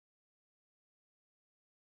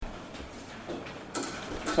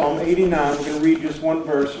Psalm 89, we're going to read just one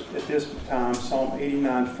verse at this time, Psalm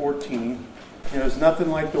 89:14. There's nothing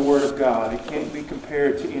like the Word of God. It can't be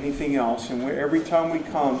compared to anything else. And every time we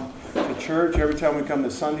come to church, every time we come to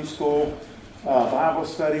Sunday school, Bible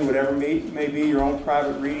study, whatever may be, your own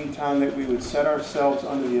private reading time, that we would set ourselves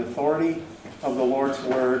under the authority of the Lord's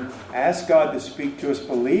Word, ask God to speak to us,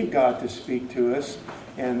 believe God to speak to us,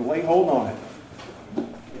 and lay hold on it.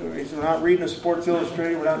 We're not reading a Sports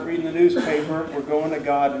Illustrated, we're not reading the newspaper, we're going to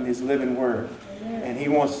God in His living Word. And He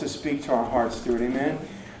wants to speak to our hearts through it, amen?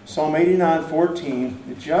 Psalm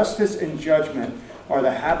 89:14, justice and judgment are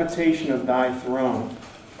the habitation of thy throne.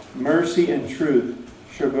 Mercy and truth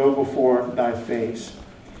shall go before thy face.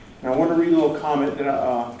 Now I want to read a little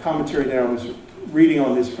commentary that I was reading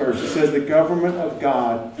on this verse. It says, the government of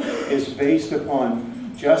God is based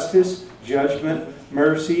upon justice, judgment,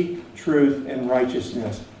 mercy, truth, and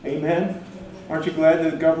righteousness. Amen? Aren't you glad that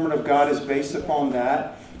the government of God is based upon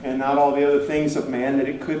that and not all the other things of man that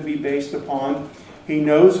it could be based upon? He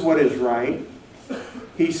knows what is right.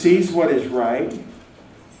 He sees what is right.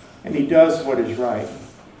 And He does what is right,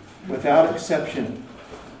 without exception.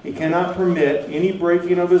 He cannot permit any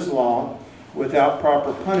breaking of His law without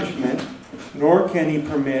proper punishment, nor can He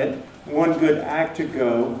permit one good act to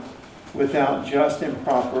go without just and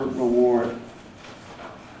proper reward.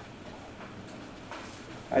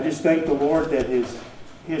 I just thank the Lord that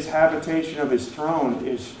His habitation of His throne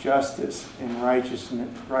is justice and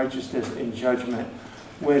righteousness and judgment.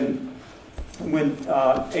 When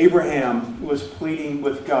Abraham was pleading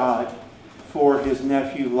with God for his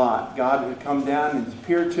nephew Lot, God had come down and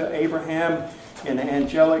appeared to Abraham in an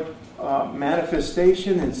angelic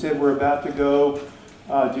manifestation and said, we're about to go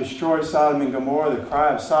destroy Sodom and Gomorrah. The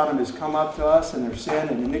cry of Sodom has come up to us, and their sin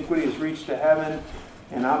and iniquity has reached to heaven,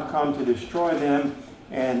 and I've come to destroy them.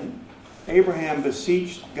 And Abraham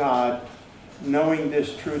beseeched God, knowing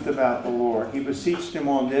this truth about the Lord. He beseeched Him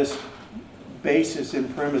on this basis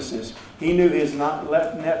and premises. He knew his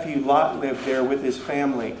nephew Lot lived there with his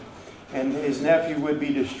family, and his nephew would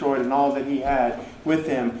be destroyed and all that he had with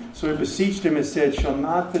him. So he beseeched Him and said, shall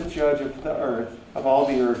not the judge of the earth, of all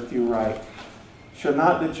the earth, do right? Shall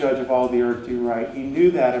not the judge of all the earth do right? He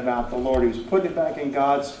knew that about the Lord. He was putting it back in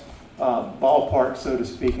God's ballpark, so to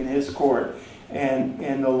speak, in His court.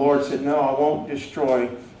 And the Lord said, no, I won't destroy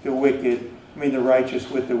the righteous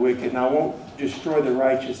with the wicked. And I won't destroy the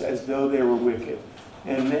righteous as though they were wicked.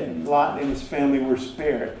 And then Lot and his family were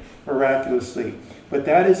spared miraculously. But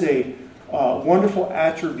that is a wonderful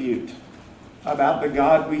attribute about the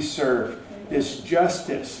God we serve. This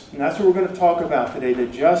justice. And that's what we're going to talk about today. The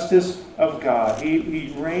justice of God.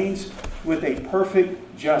 He reigns with a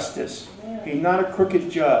perfect justice. He's not a crooked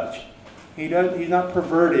judge. He's not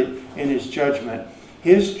perverted in His judgment.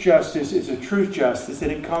 His justice is a true justice, and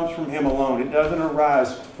it comes from Him alone. It doesn't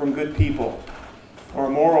arise from good people or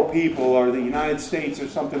moral people or the United States or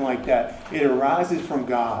something like that. It arises from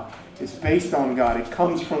God. It's based on God. It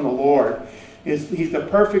comes from the Lord. He's the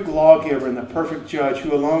perfect lawgiver and the perfect judge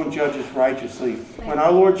who alone judges righteously. When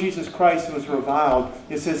our Lord Jesus Christ was reviled,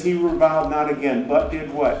 it says He reviled not again, but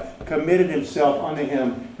did what? Committed Himself unto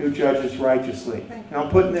Him who judges righteously. And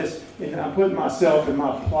I'm putting myself in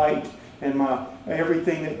my plight and my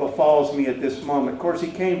everything that befalls me at this moment. Of course,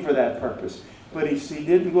 He came for that purpose. But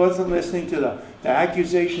he wasn't listening to the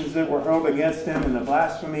accusations that were hurled against Him and the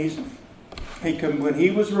blasphemies. When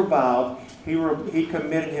He was reviled, He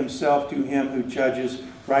committed Himself to Him who judges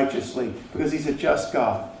righteously, because He's a just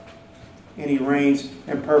God and He reigns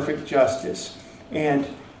in perfect justice. And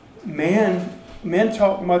men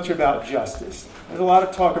talk much about justice. There's a lot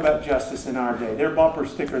of talk about justice in our day. There are bumper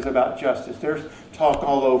stickers about justice. There's talk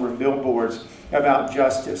all over in billboards about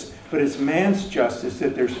justice. But it's man's justice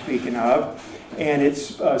that they're speaking of. And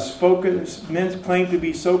it's men claim to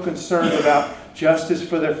be so concerned about justice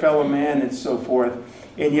for their fellow man and so forth.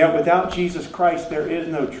 And yet without Jesus Christ, there is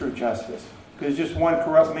no true justice. Because it's just one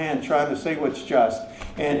corrupt man trying to say what's just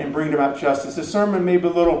and bring about justice. The sermon may be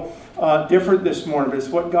a little different this morning, but it's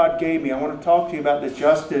what God gave me. I want to talk to you about the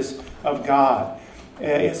justice of God.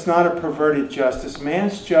 It's not a perverted justice.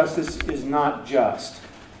 Man's justice is not just.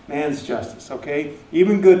 Man's justice, okay?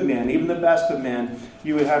 Even good men, even the best of men,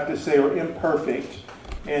 you would have to say are imperfect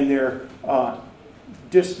in their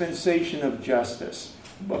dispensation of justice.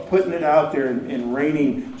 But putting it out there and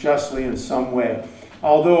reigning justly in some way.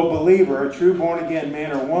 Although a believer, a true born-again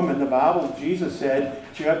man or woman, the Bible, Jesus said,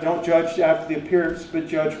 don't judge after the appearance, but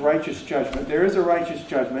judge righteous judgment. There is a righteous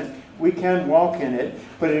judgment. We can walk in it,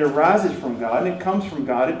 but it arises from God, and it comes from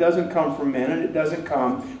God. It doesn't come from men, and it doesn't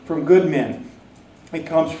come from good men. It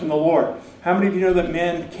comes from the Lord. How many of you know that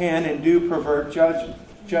men can and do pervert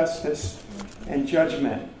justice? and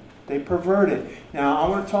judgment. They pervert it. Now, I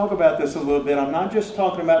want to talk about this a little bit. I'm not just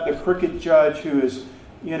talking about the crooked judge who is,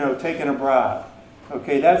 taking a bribe.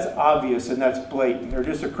 Okay, that's obvious and that's blatant. They're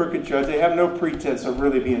just a crooked judge. They have no pretense of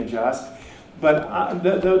really being just. But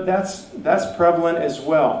that's prevalent as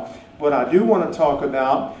well. What I do want to talk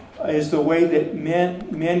about is the way that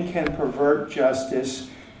men can pervert justice.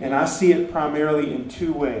 And I see it primarily in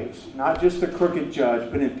two ways. Not just the crooked judge,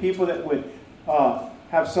 but in people that would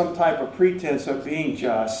have some type of pretense of being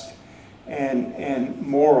just and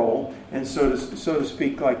moral, and so to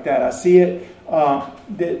speak, like that. I see it.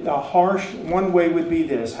 The harsh one way would be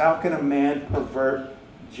this: how can a man pervert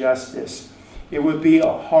justice? It would be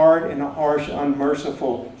a hard and a harsh,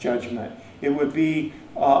 unmerciful judgment. It would be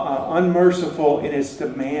unmerciful in its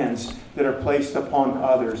demands that are placed upon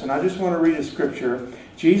others. And I just want to read a scripture.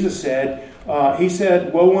 Jesus said, He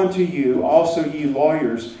said, "Woe unto you, also ye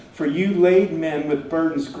lawyers, for you lade men with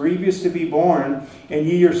burdens grievous to be borne, and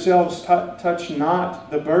ye yourselves touch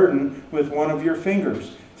not the burden with one of your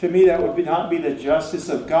fingers." To me, that would not be the justice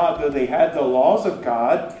of God, though they had the laws of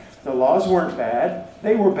God. The laws weren't bad.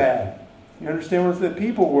 They were bad. You understand what the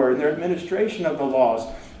people were in their administration of the laws.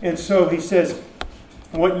 And so he says,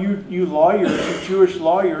 what you lawyers, you Jewish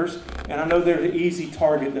lawyers, and I know they're the easy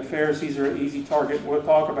target. The Pharisees are an easy target. We'll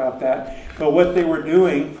talk about that. But what they were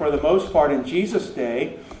doing, for the most part in Jesus'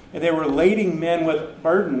 day, they were lading men with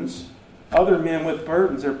burdens, other men with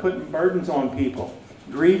burdens. They're putting burdens on people.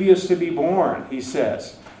 Grievous to be borne, he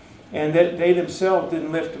says. And that they themselves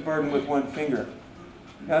didn't lift the burden with one finger.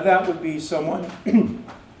 Now that would be someone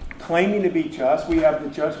claiming to be just. We have the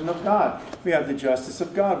judgment of God. We have the justice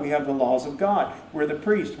of God. We have the laws of God. We're the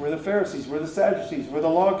priests. We're the Pharisees. We're the Sadducees. We're the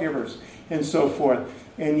lawgivers, and so forth.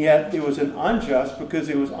 And yet it was an unjust because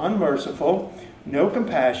it was unmerciful, no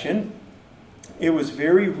compassion. It was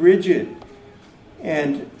very rigid.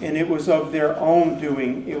 And it was of their own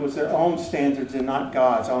doing. It was their own standards and not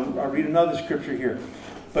God's. I'll read another scripture here.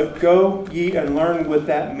 "But go ye and learn what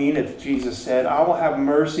that meaneth," Jesus said. "I will have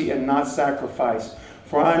mercy and not sacrifice.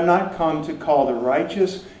 For I am not come to call the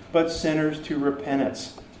righteous, but sinners to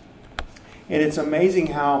repentance." And it's amazing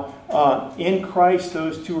how in Christ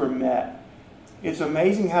those two are met. It's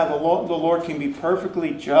amazing how the Lord can be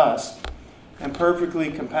perfectly just and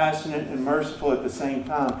perfectly compassionate and merciful at the same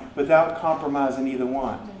time without compromising either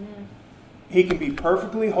one. Amen. He can be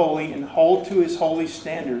perfectly holy and hold to His holy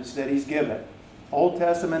standards that He's given. Old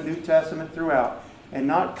Testament, New Testament, throughout. And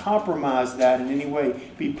not compromise that in any way.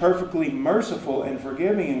 Be perfectly merciful and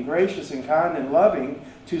forgiving and gracious and kind and loving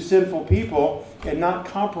to sinful people and not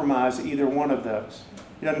compromise either one of those.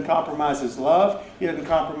 He doesn't compromise His love. He doesn't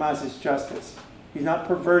compromise His justice. He's not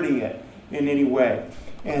perverting it in any way.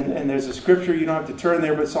 And there's a scripture, you don't have to turn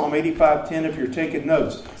there, but Psalm 85:10 if you're taking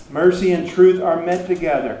notes. Mercy and truth are met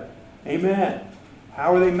together. Amen.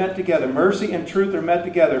 How are they met together? Mercy and truth are met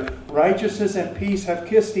together. Righteousness and peace have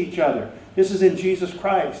kissed each other. This is in Jesus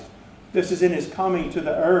Christ. This is in His coming to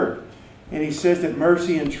the earth. And He says that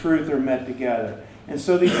mercy and truth are met together. And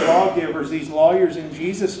so these lawgivers, these lawyers in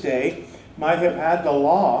Jesus' day might have had the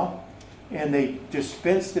law and they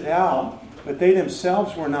dispensed it out, but they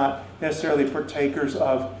themselves were not necessarily partakers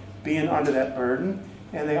of being under that burden.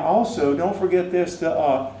 And they also, don't forget this,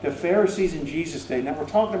 the Pharisees in Jesus' day. Now we're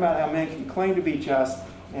talking about how men can claim to be just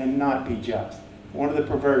and not be just. One of the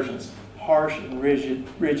perversions. Harsh and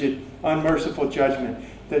rigid, unmerciful judgment.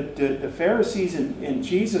 The Pharisees in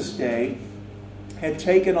Jesus' day had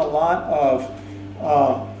taken a lot of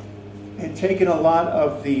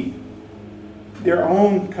their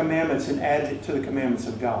own commandments and added it to the commandments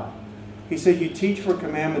of God. He said, "You teach for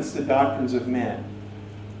commandments the doctrines of men."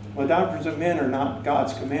 Well, doctrines of men are not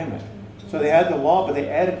God's commandment. So they had the law, but they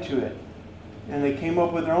added to it. And they came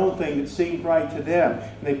up with their own thing that seemed right to them.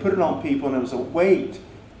 And they put it on people, and it was a weight.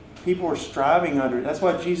 People were striving under it. That's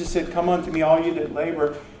why Jesus said, "Come unto me, all you that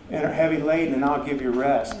labor and are heavy laden, and I'll give you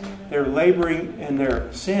rest." They're laboring in their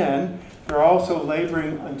sin. They're also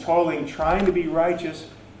laboring and toiling, trying to be righteous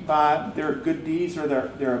by their good deeds or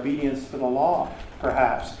their obedience to the law,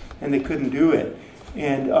 perhaps. And they couldn't do it.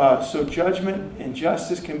 And so judgment and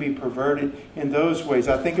justice can be perverted in those ways.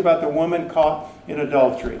 I think about the woman caught in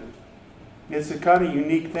adultery. It's a kind of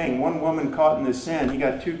unique thing. One woman caught in this sin. You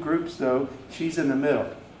got two groups, though. She's in the middle.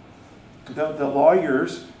 The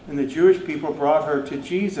lawyers and the Jewish people brought her to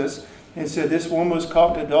Jesus and said this woman was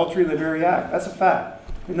caught in adultery in the very act. That's a fact.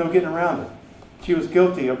 There's no getting around it. She was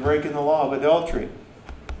guilty of breaking the law of adultery.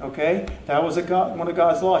 Okay? That was one of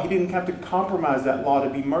God's law. He didn't have to compromise that law to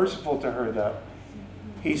be merciful to her, though.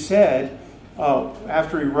 He said,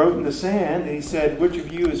 after he wrote in the sand, he said, "Which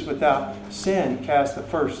of you is without sin? Cast the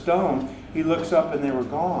first stone." He looks up and they were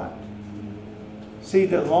gone. See,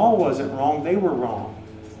 the law wasn't wrong. They were wrong.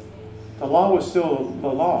 The law was still the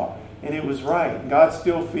law. And it was right. God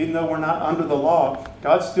still, even though we're not under the law,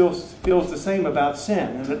 God still feels the same about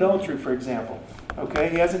sin and adultery, for example. Okay?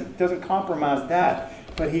 He doesn't compromise that.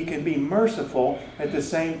 But He can be merciful at the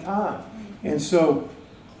same time. And so,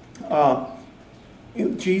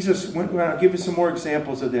 Jesus, I'll give you some more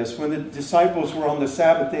examples of this. When the disciples were on the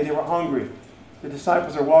Sabbath day, they were hungry. The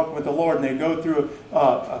disciples are walking with the Lord, and they go through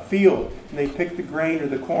a field, and they pick the grain or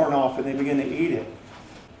the corn off, and they begin to eat it.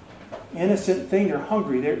 Innocent thing, they're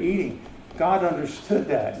hungry, they're eating. God understood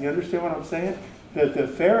that. You understand what I'm saying? That the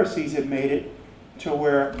Pharisees had made it to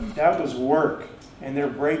where that was work, and they're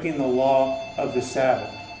breaking the law of the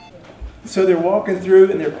Sabbath. So they're walking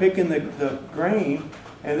through, and they're picking the grain,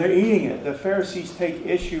 and they're eating it. The Pharisees take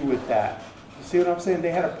issue with that. You see what I'm saying?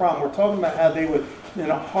 They had a problem. We're talking about how they would, in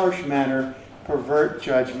a harsh manner, pervert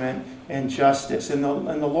judgment and justice. And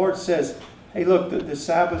the Lord says, hey, look, the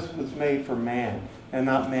Sabbath was made for man, and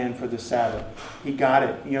not man for the Sabbath. He got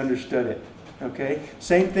it. He understood it. Okay?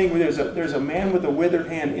 Same thing, there's a man with a withered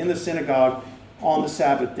hand in the synagogue on the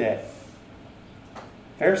Sabbath day.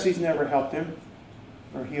 Pharisees never helped him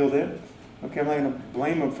or healed him. Okay, I'm not going to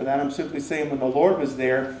blame him for that. I'm simply saying when the Lord was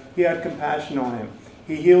there, He had compassion on him.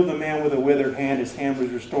 He healed the man with a withered hand. His hand was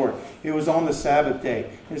restored. It was on the Sabbath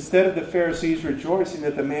day. Instead of the Pharisees rejoicing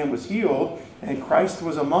that the man was healed and Christ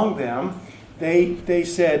was among them, they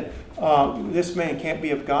said, this man can't be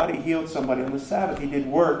of God. He healed somebody on the Sabbath. He did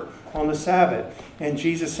work on the Sabbath. And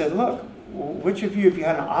Jesus said, look, which of you, if you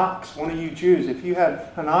had an ox, one of you Jews, if you had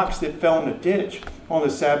an ox that fell in a ditch on the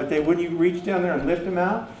Sabbath day, wouldn't you reach down there and lift him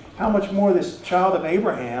out? How much more this child of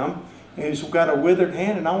Abraham who's got a withered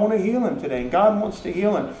hand, and I want to heal him today. And God wants to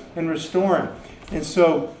heal him and restore him. And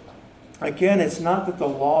so, again, it's not that the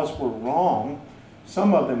laws were wrong.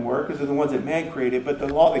 Some of them were, because they're the ones that man created, but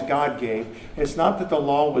the law that God gave, it's not that the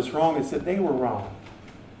law was wrong, it's that they were wrong.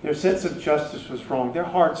 Their sense of justice was wrong. Their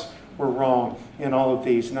hearts were wrong in all of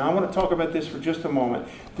these. Now, I want to talk about this for just a moment.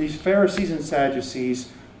 These Pharisees and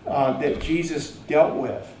Sadducees that Jesus dealt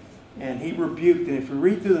with, and He rebuked, and if we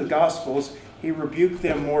read through the Gospels, He rebuked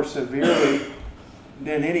them more severely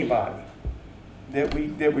than anybody that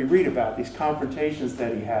we read about, these confrontations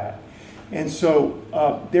that He had. And so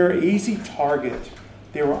they're an easy target.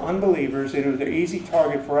 They were unbelievers, and it was an easy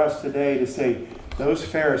target for us today to say, those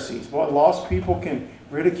Pharisees. Well, lost people can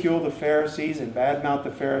ridicule the Pharisees and badmouth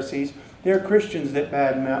the Pharisees. There are Christians that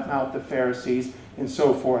badmouth the Pharisees and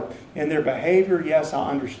so forth. And their behavior, yes, I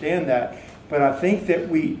understand that. But I think that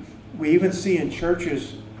we even see in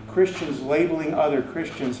churches Christians labeling other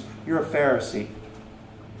Christians, you're a Pharisee.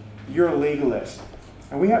 You're a legalist.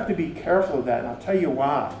 And we have to be careful of that, and I'll tell you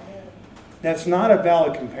why. That's not a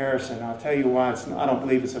valid comparison. I'll tell you why. I don't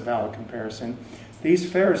believe it's a valid comparison.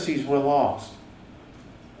 These Pharisees were lost.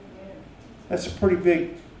 That's a pretty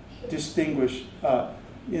big distinguished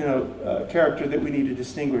character that we need to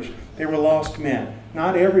distinguish. They were lost men.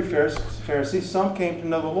 Not every Pharisee. Some came to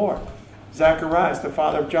know the Lord. Zacharias, the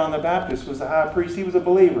father of John the Baptist, was the high priest. He was a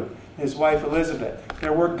believer. His wife Elizabeth.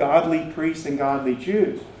 There were godly priests and godly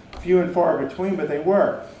Jews. Few and far between, but they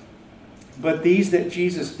were. But these that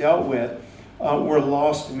Jesus dealt with were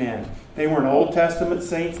lost men. They weren't Old Testament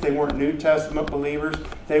saints. They weren't New Testament believers.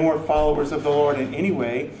 They weren't followers of the Lord in any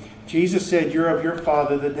way. Jesus said, you're of your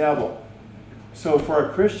father, the devil. So for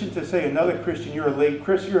a Christian to say another Christian, you're a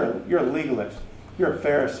legalist. You're a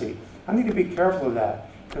Pharisee. I need to be careful of that.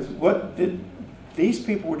 Because these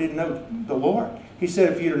people didn't know the Lord. He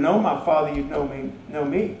said, if you'd have known my Father, you'd know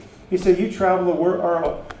me. He said, you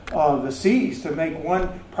travel the seas to make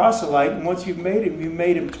one proselyte, and once you've made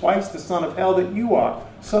him twice the son of hell that you are.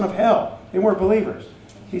 Son of hell. They weren't believers.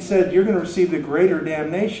 He said, you're going to receive the greater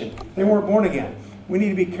damnation. They weren't born again. We need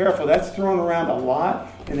to be careful. That's thrown around a lot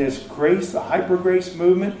in this grace, the hyper grace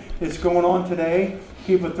movement that's going on today.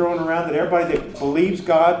 People are throwing around that everybody that believes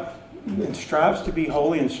God and strives to be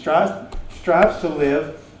holy and strives to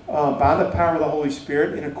live by the power of the Holy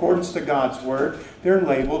Spirit in accordance to God's Word, they're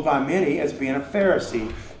labeled by many as being a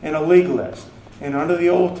Pharisee and a legalist. And under the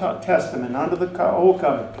Old Testament, under the Old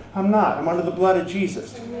Covenant, I'm not. I'm under the blood of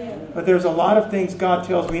Jesus. Amen. But there's a lot of things God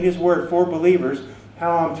tells me in His Word for believers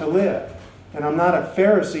how I'm to live. And I'm not a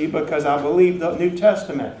Pharisee because I believe the New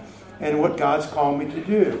Testament and what God's called me to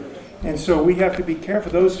do. And so we have to be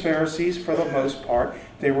careful. Those Pharisees, for the most part,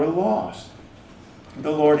 they were lost.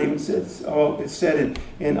 The Lord even says, Stephen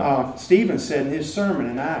said in his sermon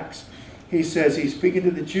in Acts, he says, he's speaking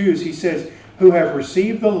to the Jews, he says, who have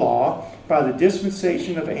received the law by the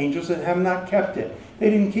dispensation of angels and have not kept it. They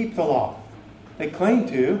didn't keep the law. They claimed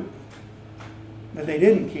to, but they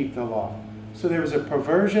didn't keep the law. So there was a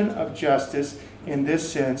perversion of justice in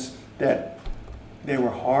this sense that they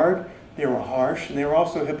were hard, they were harsh, and they were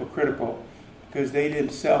also hypocritical because they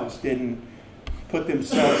themselves didn't put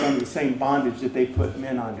themselves under the same bondage that they put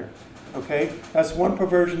men under. Okay? That's one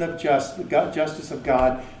perversion of justice of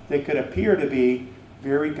God that could appear to be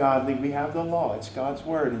very godly. We have the law. It's God's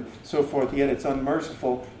word and so forth. Yet it's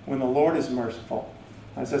unmerciful when the Lord is merciful.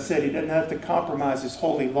 As I said, he doesn't have to compromise his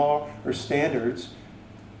holy law or standards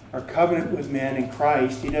or covenant with men in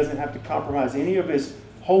Christ. He doesn't have to compromise any of his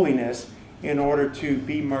holiness in order to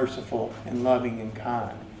be merciful and loving and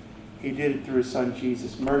kind. He did it through his Son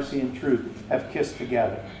Jesus. Mercy and truth have kissed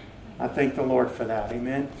together. I thank the Lord for that.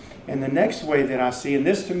 Amen. And the next way that I see, and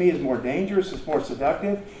this to me is more dangerous, it's more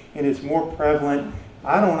seductive, and it's more prevalent.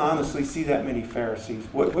 I don't honestly see that many Pharisees,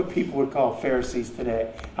 what people would call Pharisees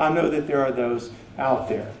today. I know that there are those out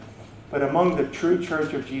there. But among the true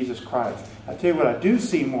church of Jesus Christ, I tell you what I do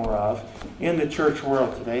see more of in the church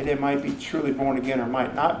world today, they might be truly born again or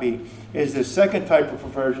might not be, is the second type of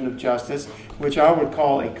perversion of justice, which I would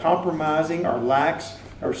call a compromising or lax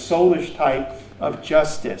or soulish type of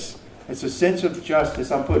justice. It's a sense of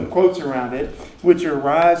justice, I'm putting quotes around it, which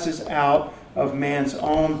arises out of man's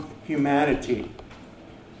own humanity.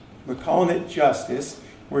 We're calling it justice.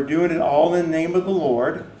 We're doing it all in the name of the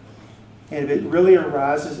Lord. And it really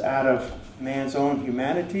arises out of man's own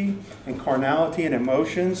humanity and carnality and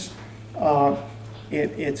emotions.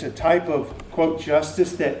 It's a type of, quote,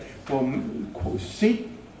 justice that will seek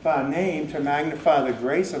by name to magnify the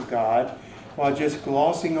grace of God while just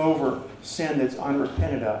glossing over sin that's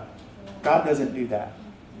unrepented of. God doesn't do that.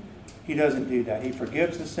 He doesn't do that. He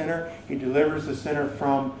forgives the sinner. He delivers the sinner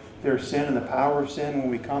from their sin and the power of sin when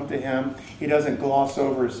we come to him. He doesn't gloss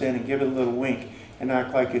over a sin and give it a little wink and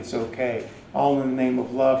act like it's okay, all in the name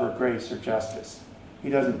of love or grace or justice.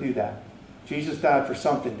 He doesn't do that. Jesus died for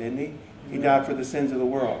something, didn't he? He died for the sins of the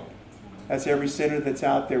world. That's every sinner that's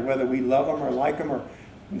out there, whether we love them or like them or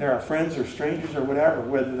they're our friends or strangers or whatever,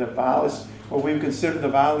 whether they're vilest or we consider the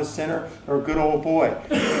vilest sinner or a good old boy.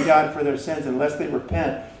 He died for their sins. Unless they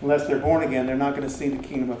repent, unless they're born again, they're not going to see the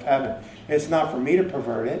kingdom of heaven. It's not for me to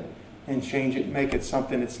pervert it and change it, make it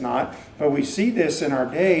something it's not. But we see this in our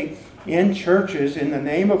day in churches in the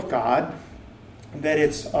name of God, that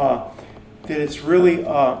it's really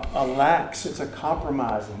a lax, it's a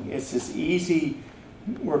compromising, it's this easy.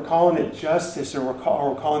 We're calling it justice, or we're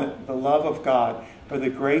calling it the love of God or the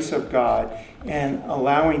grace of God, and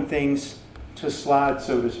allowing things to slide,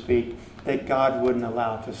 so to speak, that God wouldn't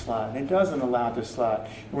allow to slide. And it doesn't allow to slide.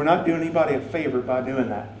 We're not doing anybody a favor by doing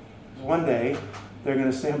that. One day they're going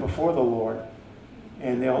to stand before the Lord.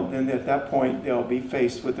 And then at that point, they'll be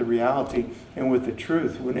faced with the reality and with the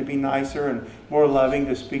truth. Wouldn't it be nicer and more loving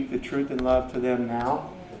to speak the truth and love to them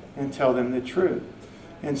now and tell them the truth?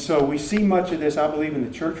 And so we see much of this, I believe, in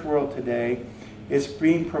the church world today. It's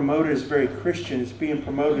being promoted as very Christian. It's being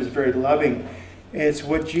promoted as very loving. It's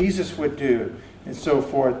what Jesus would do and so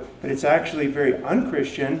forth. But it's actually very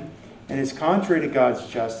unchristian, and it's contrary to God's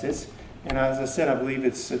justice. And as I said, I believe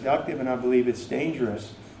it's seductive and I believe it's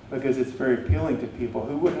dangerous, because it's very appealing to people.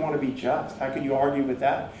 Who wouldn't want to be just? How can you argue with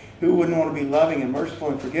that? Who wouldn't want to be loving and merciful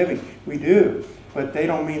and forgiving? We do. But they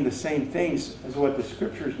don't mean the same things as what the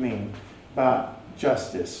Scriptures mean by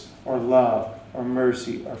justice or love or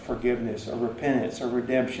mercy or forgiveness or repentance or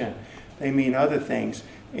redemption. They mean other things.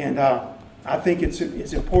 And I think it's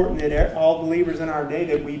important that all believers in our day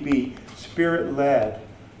that we be Spirit-led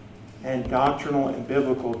and doctrinal and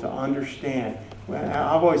biblical to understand.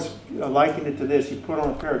 I've always likened it to this. You put on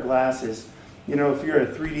a pair of glasses. You know, if you're at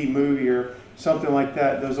a 3D movie or something like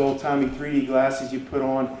that, those old-timey 3D glasses you put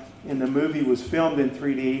on, and the movie was filmed in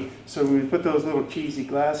 3D. So when we put those little cheesy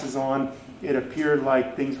glasses on, it appeared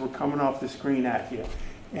like things were coming off the screen at you.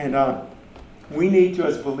 And we need to,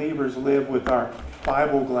 as believers, live with our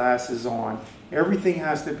Bible glasses on. Everything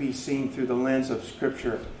has to be seen through the lens of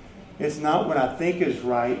Scripture. It's not what I think is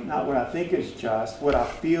right, not what I think is just, what I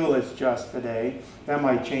feel is just today. That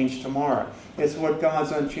might change tomorrow. It's what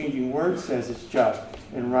God's unchanging Word says is just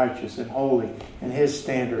and righteous and holy and His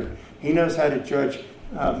standard. He knows how to judge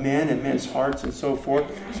men and men's hearts and so forth.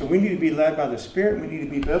 So we need to be led by the Spirit. We need to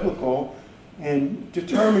be biblical in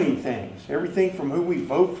determining things. Everything from who we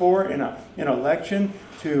vote for in an election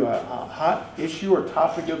to a hot issue or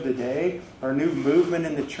topic of the day, or a new movement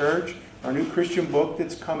in the church, or a new Christian book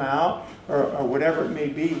that's come out, or whatever it may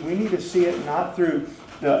be. We need to see it not through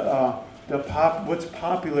what's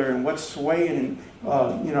popular and what's swaying and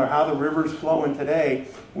how the river's flowing today.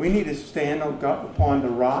 We need to stand upon the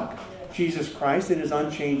rock Jesus Christ and His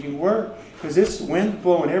unchanging Word. Because this wind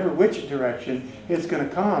blowing every which direction, it's going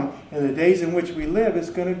to come. And the days in which we live, it's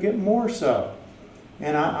going to get more so.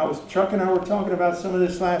 And Chuck and I were talking about some of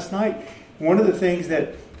this last night. One of the things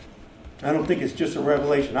that I don't think it's just a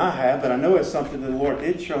revelation I have, but I know it's something that the Lord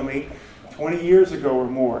did show me 20 years ago or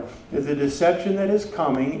more, is the deception that is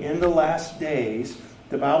coming in the last days.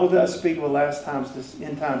 The Bible does speak of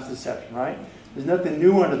end times deception, right? There's nothing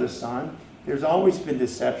new under the sun. There's always been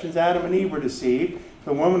deceptions. Adam and Eve were deceived.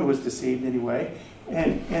 The woman was deceived anyway.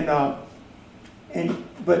 But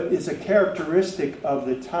it's a characteristic of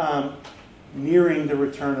the time nearing the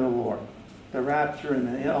return of the Lord. The rapture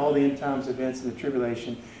and all the end times events and the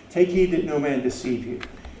tribulation. Take heed that no man deceive you.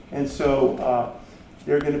 And so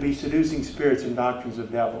there are going to be seducing spirits and doctrines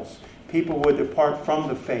of devils. People would depart from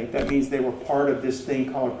the faith. That means they were part of this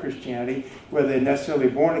thing called Christianity. Whether they're necessarily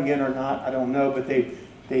born again or not, I don't know. But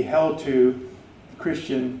they held to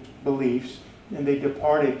Christian beliefs. And they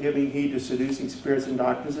departed, giving heed to seducing spirits and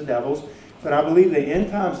doctrines of devils. But I believe the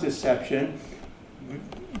end times deception,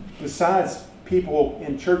 besides people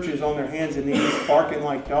in churches on their hands and knees barking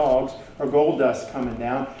like dogs, or gold dust coming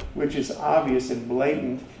down, which is obvious and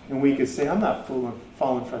blatant, and we could say, I'm not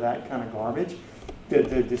falling for that kind of garbage.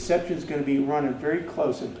 The deception is going to be running very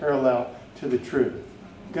close and parallel to the truth.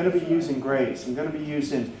 I'm going to be using grace. I'm going to be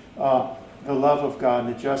using the love of God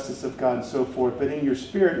and the justice of God and so forth. But in your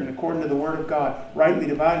spirit and according to the Word of God, rightly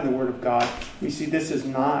dividing the Word of God, we see this is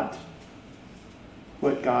not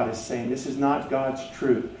what God is saying. This is not God's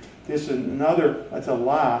truth. This is that's a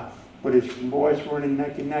lie, but it's boys running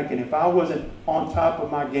neck and neck. And if I wasn't on top of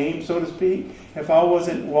my game, so to speak, if I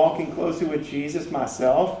wasn't walking closely with Jesus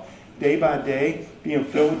myself, day by day, being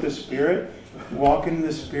filled with the Spirit, walking in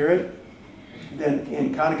the Spirit,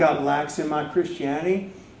 and kind of got lax in my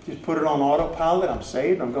Christianity, just put it on autopilot. I'm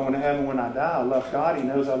saved. I'm going to heaven when I die. I love God. He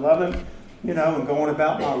knows I love Him, and going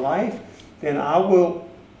about my life. Then I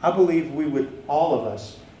believe we would, all of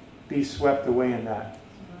us, be swept away in that.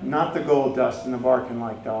 Not the gold dust and the barking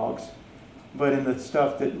like dogs, but in the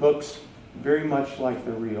stuff that looks very much like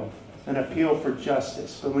the real. An appeal for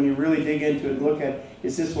justice. But when you really dig into it and look at,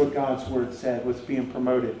 is this what God's Word said? What's being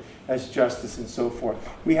promoted as justice and so forth?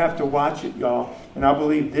 We have to watch it, y'all. And I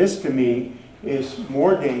believe this, to me, is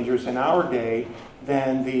more dangerous in our day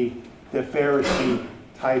than the Pharisee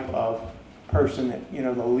type of person that,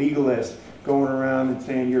 the legalist going around and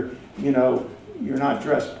saying you're not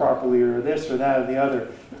dressed properly or this or that or the other.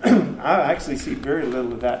 I actually see very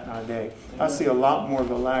little of that in our day. I see a lot more of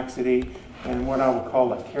the laxity and what I would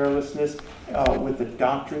call a carelessness with the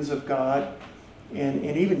doctrines of God. And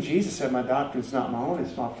even Jesus said, my doctrine's not my own,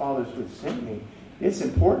 it's my Father's who sent me. It's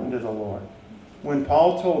important to the Lord. When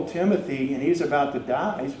Paul told Timothy, and he's about to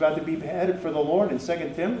die, he's about to be beheaded for the Lord in 2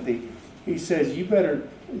 Timothy, he says, you better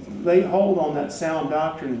lay hold on that sound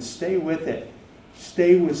doctrine and stay with it.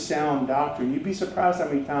 Stay with sound doctrine. You'd be surprised how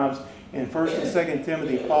many times in 1 and 2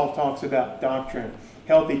 Timothy, Paul talks about doctrine,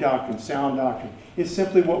 healthy doctrine, sound doctrine. It's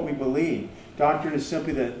simply what we believe. Doctrine is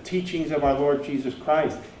simply the teachings of our Lord Jesus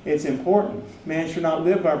Christ. It's important. Man should not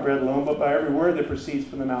live by bread alone, but by every word that proceeds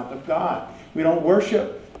from the mouth of God. We don't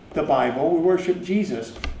worship the Bible. We worship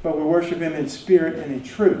Jesus, but we worship Him in spirit and in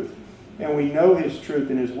truth. And we know His truth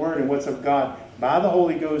and His Word and what's of God by the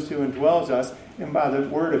Holy Ghost who indwells us and by the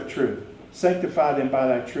word of truth. Sanctify them by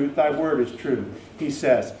thy truth. Thy word is true, he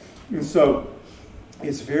says. And so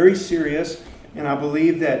it's very serious, and I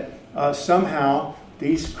believe that somehow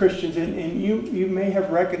these Christians, and you may have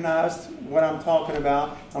recognized what I'm talking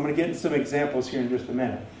about. I'm going to get into some examples here in just a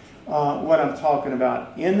minute. What I'm talking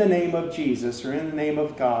about. In the name of Jesus or in the name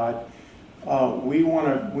of God, we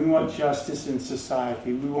want justice in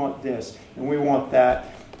society. We want this and we want that.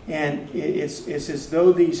 And it's as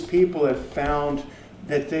though these people have found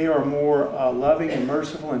that they are more loving and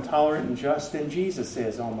merciful and tolerant and just than Jesus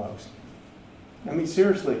is almost. I mean,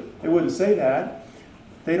 seriously, they wouldn't say that.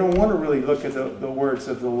 They don't want to really look at the words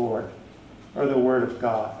of the Lord or the Word of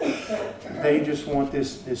God. They just want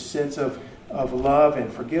this sense of love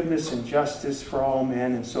and forgiveness and justice for all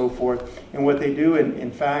men and so forth. And what they do,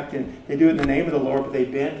 in fact, they do it in the name of the Lord, but they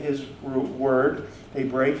bend His word. They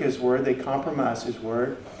break His word. They compromise His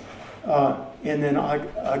word. And then,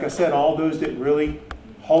 like I said, all those that really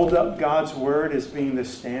hold up God's word as being the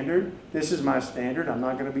standard. This is my standard. I'm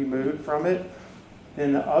not going to be moved from it.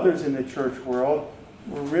 Then the others in the church world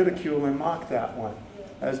will ridicule and mock that one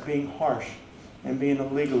as being harsh and being a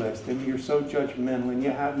legalist. And you're so judgmental and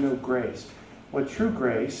you have no grace. Well, true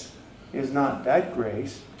grace is not that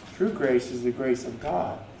grace. True grace is the grace of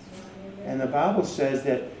God. And the Bible says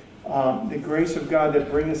that The grace of God that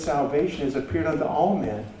bringeth salvation has appeared unto all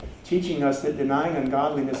men, teaching us that denying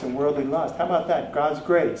ungodliness and worldly lust. How about that? God's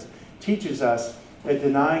grace teaches us that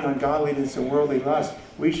denying ungodliness and worldly lust,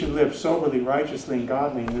 we should live soberly, righteously, and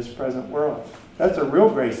godly in this present world. That's a real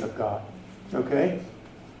grace of God. Okay?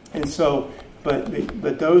 And so,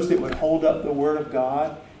 but those that would hold up the Word of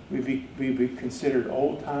God, we'd be considered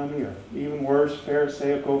old-timey, or even worse,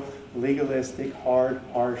 pharisaical, legalistic, hard,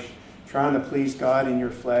 harsh, trying to please God in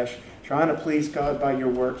your flesh, trying to please God by your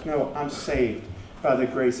works. No, I'm saved by the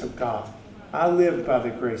grace of God. I live by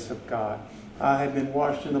the grace of God. I have been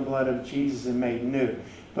washed in the blood of Jesus and made new.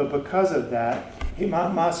 But because of that,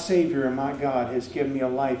 my Savior and my God has given me a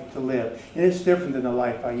life to live. And it's different than the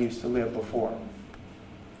life I used to live before.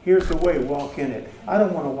 Here's the way, walk in it. I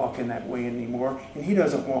don't want to walk in that way anymore, and He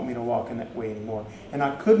doesn't want me to walk in that way anymore. And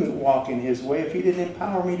I couldn't walk in His way if He didn't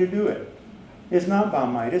empower me to do it. It's not by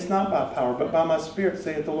might, it's not by power, but by my Spirit,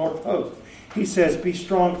 saith the Lord of hosts. He says, be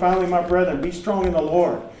strong. Finally, my brethren, be strong in the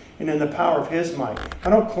Lord and in the power of His might. I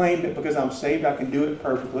don't claim that because I'm saved I can do it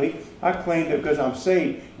perfectly. I claim that because I'm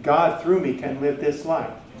saved, God through me can live this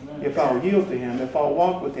life. Amen. If I'll yield to Him, if I'll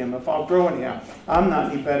walk with Him, if I'll grow in Him, I'm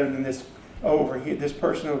not any better than this over here, this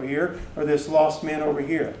person over here, or this lost man over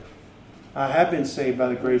here. I have been saved by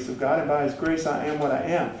the grace of God, and by His grace I am what I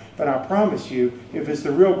am. But I promise you, if it's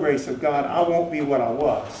the real grace of God, I won't be what I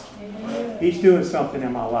was. Amen. He's doing something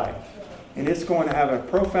in my life. And it's going to have a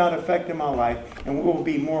profound effect in my life, and we will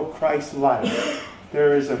be more Christ-like.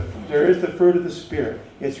 There is the fruit of the Spirit.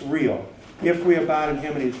 It's real. If we abide in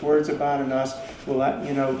Him and His words abide in us,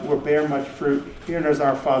 we'll bear much fruit. Here is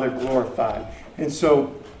our Father glorified. And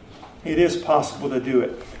so it is possible to do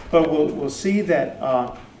it. But we'll see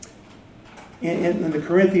that in the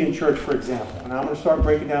Corinthian church, for example, and I'm going to start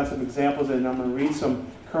breaking down some examples, and I'm going to read some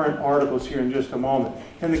current articles here in just a moment.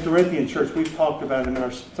 In the Corinthian church, we've talked about in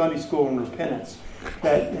our Sunday school on repentance,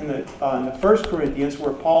 that in the 1 Corinthians,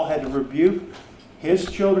 where Paul had to rebuke his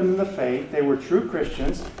children in the faith, they were true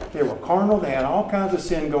Christians, they were carnal, they had all kinds of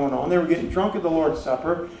sin going on, they were getting drunk at the Lord's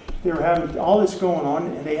Supper, they were having all this going on,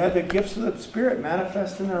 and they had the gifts of the Spirit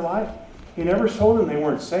manifest in their life. He never told them they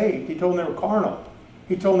weren't saved. He told them they were carnal.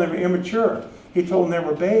 He told them they were immature. He told them they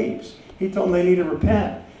were babes. He told them they needed to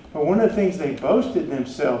repent. But one of the things they boasted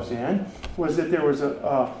themselves in was that there was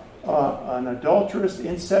an adulterous,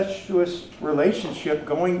 incestuous relationship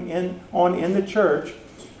going on in the church.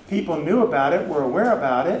 People knew about it, were aware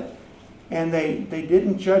about it, and they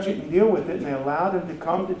didn't judge it and deal with it, and they allowed them to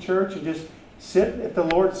come to church and just sit at the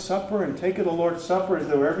Lord's Supper and take of the Lord's Supper as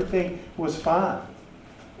though everything was fine.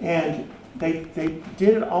 And they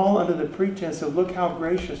did it all under the pretense of, look how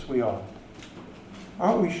gracious we are.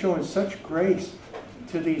 Aren't we showing such grace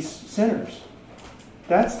to these sinners?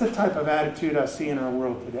 That's the type of attitude I see in our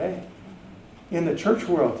world today. In the church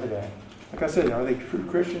world today. Like I said, are they true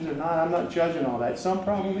Christians or not? I'm not judging all that. Some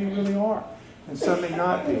probably really are. And some may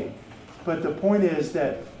not be. But the point is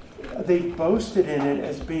that they boasted in it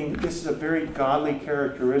as being, this is a very godly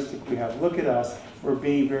characteristic we have. Look at us. We're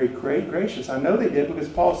being very gracious. I know they did because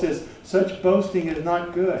Paul says, such boasting is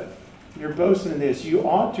not good. You're boasting in this. You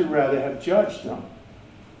ought to rather have judged them.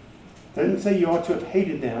 It doesn't say you ought to have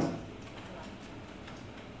hated them.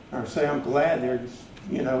 Or say, I'm glad they're,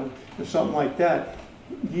 or something like that.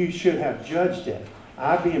 You should have judged it.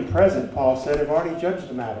 I, being present, Paul said, have already judged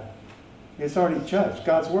the matter. It's already judged.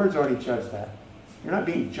 God's word's already judged that. You're not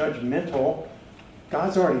being judgmental.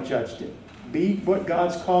 God's already judged it. Be what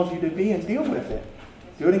God's called you to be and deal with it.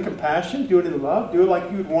 Do it in compassion. Do it in love. Do it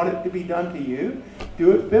like you would want it to be done to you.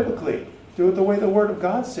 Do it biblically. Do it the way the Word of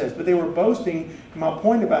God says. But they were boasting. My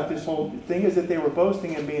point about this whole thing is that they were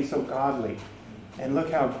boasting in being so godly. And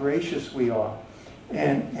look how gracious we are.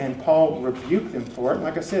 And Paul rebuked them for it. And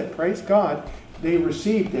like I said, praise God, they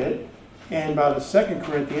received it. And by the 2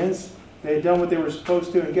 Corinthians, they had done what they were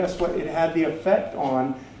supposed to. And guess what? It had the effect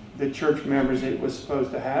on the church members it was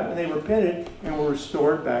supposed to have. And they repented and were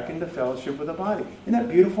restored back into fellowship with the body. Isn't that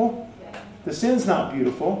beautiful? Yeah. The sin's not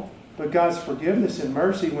beautiful. But God's forgiveness and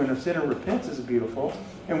mercy when a sinner repents is beautiful.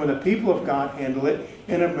 And when the people of God handle it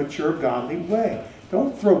in a mature, godly way.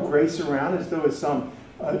 Don't throw grace around as though it's some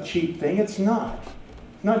cheap thing. It's not.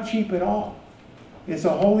 It's not cheap at all. It's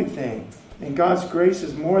a holy thing. And God's grace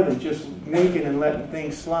is more than just winking and letting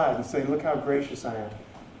things slide and saying, look how gracious I am.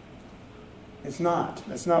 It's not.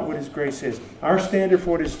 That's not what His grace is. Our standard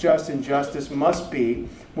for what is just and justice must be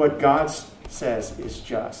what God says is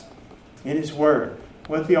just. In His Word.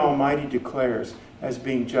 What the Almighty declares as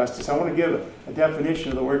being justice. I want to give a definition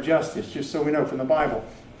of the word justice, just so we know from the Bible.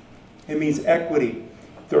 It means equity,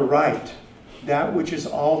 the right, that which is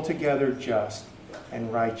altogether just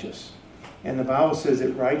and righteous. And the Bible says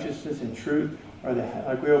that righteousness and truth are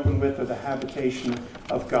like we opened with, are the habitation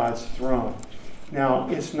of God's throne. Now,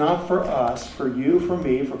 it's not for us, for you, for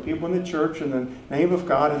me, for people in the church, in the name of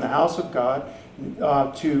God, in the house of God,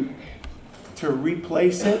 to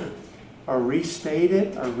replace it or restate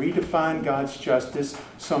it or redefine God's justice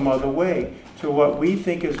some other way to what we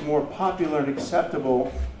think is more popular and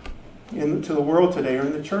acceptable to the world today or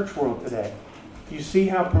in the church world today. Do you see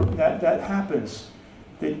how that happens?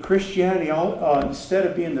 That Christianity, instead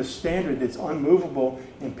of being the standard that's unmovable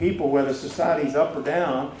in people, whether society's up or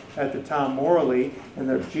down at the time morally, and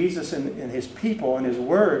that Jesus and his people and his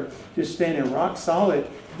word just standing rock solid,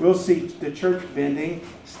 we'll see the church bending,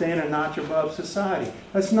 staying a notch above society.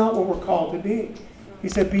 That's not what we're called to be. He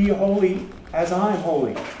said, be holy as I am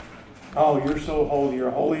holy. Oh, you're so holy,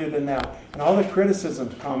 you're holier than thou. And all the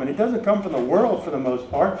criticisms come, and it doesn't come from the world for the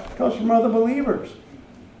most part, it comes from other believers.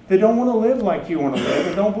 They don't want to live like you want to live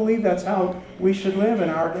and don't believe that's how we should live in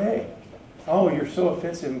our day. Oh, you're so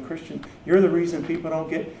offensive and Christian. You're the reason people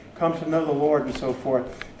don't come to know the Lord and so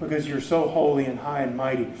forth because you're so holy and high and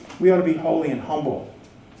mighty. We ought to be holy and humble.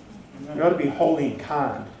 We ought to be holy and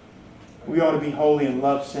kind. We ought to be holy and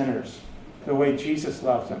love sinners the way Jesus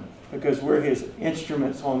loves them because we're his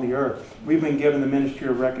instruments on the earth. We've been given the ministry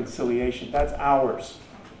of reconciliation. That's ours.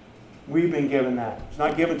 We've been given that. It's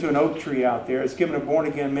not given to an oak tree out there. It's given to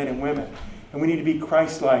born-again men and women. And we need to be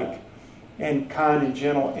Christ-like and kind and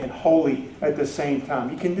gentle and holy at the same time.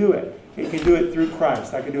 You can do it. You can do it through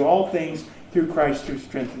Christ. I can do all things through Christ who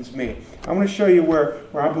strengthens me. I'm going to show you where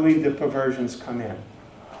I believe the perversions come in.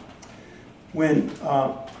 When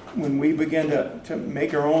we begin to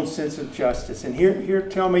make our own sense of justice. And here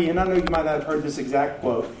tell me, and I know you might not have heard this exact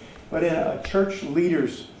quote, but in a church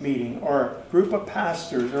leaders meeting or a group of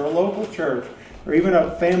pastors or a local church or even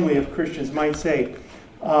a family of Christians might say,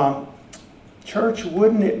 church,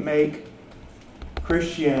 wouldn't it make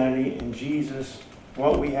Christianity and Jesus,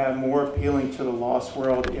 what we have, more appealing to the lost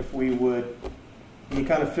world if we would? And you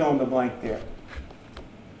kind of fill in the blank there.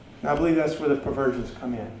 And I believe that's where the perversions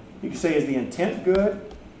come in. You can say, is the intent good?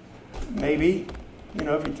 Maybe.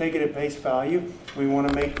 If you take it at face value, we want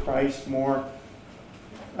to make Christ more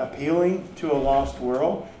appealing to a lost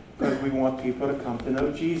world because we want people to come to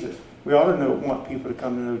know Jesus. We ought to want people to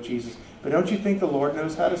come to know Jesus. But don't you think the Lord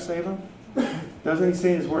knows how to save them? Doesn't he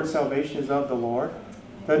say in his word salvation is of the Lord?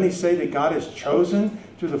 Doesn't he say that God has chosen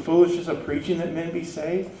through the foolishness of preaching that men be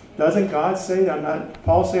saved? Doesn't God say,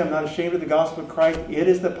 Paul say, I'm not ashamed of the gospel of Christ. It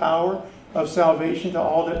is the power of salvation to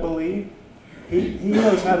all that believe. He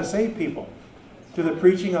knows how to save people through the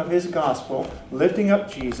preaching of his gospel, lifting up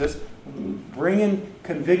Jesus, bringing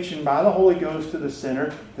conviction by the Holy Ghost to the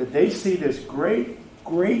sinner, that they see this great,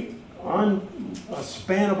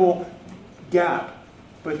 unspannable gap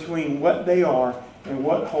between what they are and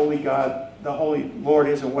what holy God, the Holy Lord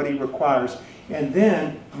is and what he requires. And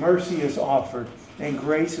then mercy is offered and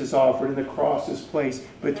grace is offered and the cross is placed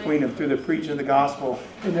between them through the preaching of the gospel.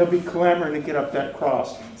 And they'll be clamoring to get up that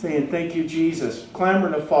cross, saying, thank you, Jesus,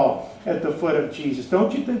 clamoring to fall at the foot of Jesus.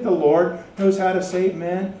 Don't you think the Lord knows how to save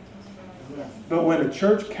men? But when a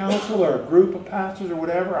church council or a group of pastors or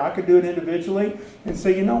whatever, I could do it individually and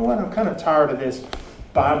say, you know what, I'm kind of tired of this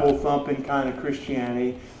Bible-thumping kind of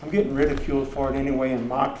Christianity. I'm getting ridiculed for it anyway and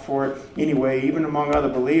mocked for it anyway, even among other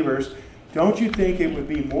believers. Don't you think it would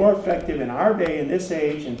be more effective in our day, in this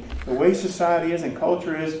age, and the way society is and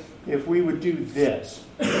culture is, if we would do this?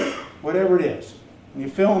 Whatever it is. And you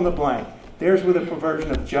fill in the blank. There's where the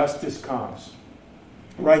perversion of justice comes.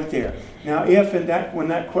 Right there. Now, when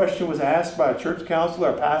that question was asked by a church council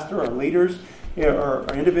or a pastor or leaders or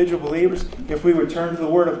individual believers, if we would turn to the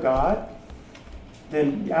Word of God,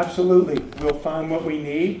 then absolutely we'll find what we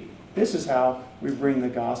need. This is how we bring the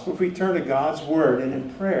gospel. If we turn to God's Word and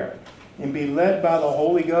in prayer and be led by the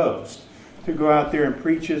Holy Ghost to go out there and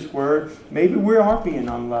preach His Word, maybe we are being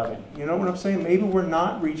unloving. You know what I'm saying? Maybe we're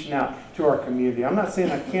not reaching out to our community. I'm not saying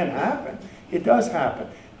that can't happen. It does happen.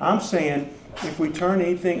 I'm saying if we turn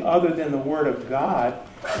anything other than the Word of God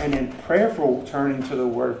and in prayerful turning to the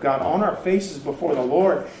Word of God on our faces before the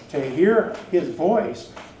Lord to hear His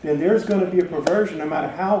voice, then there's going to be a perversion no matter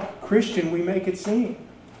how Christian we make it seem.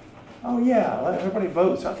 Oh yeah, let everybody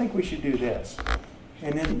vote, so I think we should do this.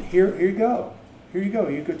 And then here you go. Here you go.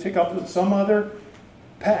 You could take up some other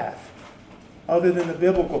path other than the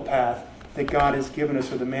biblical path that God has given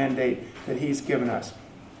us or the mandate that He's given us.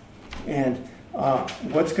 And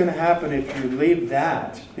what's going to happen if you leave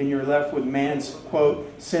that? Then you're left with man's,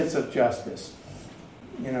 quote, sense of justice.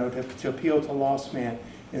 To appeal to lost man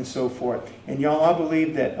and so forth. And y'all, I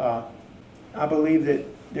believe that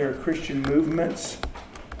there are Christian movements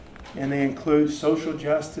and they include social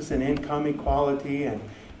justice and income equality, and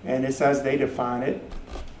it's as they define it,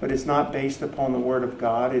 but it's not based upon the Word of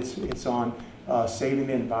God. It's on saving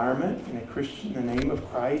the environment in the name of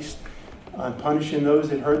Christ, on punishing those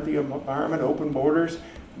that hurt the environment, open borders,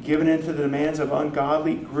 giving in to the demands of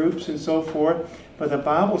ungodly groups and so forth. But the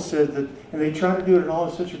Bible says that, and they try to do it all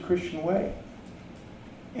in such a Christian way.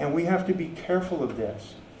 And we have to be careful of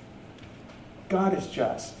this. God is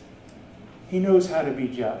just. He knows how to be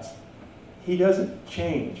just. He doesn't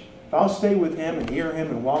change. If I'll stay with Him and hear Him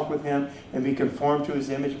and walk with Him and be conformed to His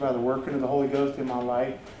image by the working of the Holy Ghost in my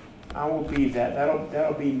life, I will be that.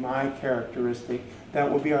 That'll be my characteristic. That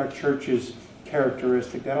will be our church's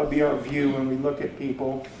characteristic. That'll be our view when we look at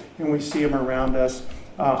people and we see them around us.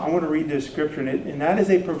 I want to read this scripture, and that is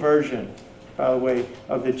a perversion, by the way,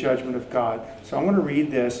 of the judgment of God. So I want to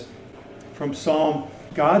read this from Psalm.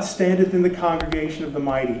 God standeth in the congregation of the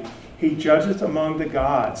mighty. He judgeth among the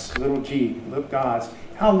gods, little g, little gods.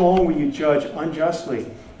 How long will you judge unjustly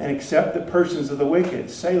and accept the persons of the wicked?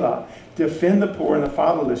 Selah. Defend the poor and the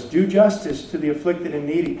fatherless. Do justice to the afflicted and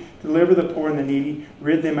needy. Deliver the poor and the needy.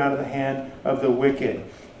 Rid them out of the hand of the wicked.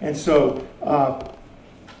 And so,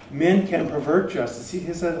 men can pervert justice. He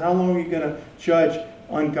says, how long are you going to judge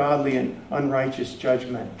ungodly and unrighteous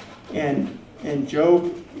judgment? And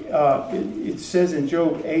Job, it says in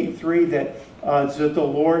Job 8:3 that does the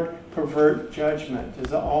Lord pervert judgment?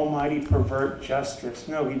 Does the Almighty pervert justice?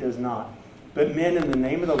 No, He does not. But men in the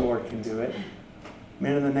name of the Lord can do it.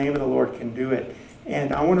 Men in the name of the Lord can do it.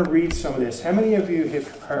 And I want to read some of this. How many of you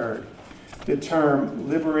have heard the term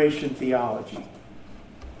liberation theology?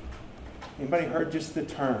 Anybody heard just the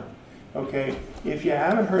term? Okay. If you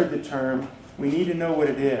haven't heard the term, we need to know what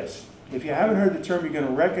it is. If you haven't heard the term, you're going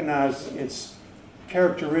to recognize its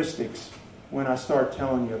characteristics when I start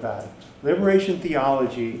telling you about it. Liberation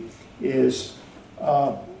theology is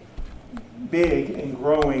big and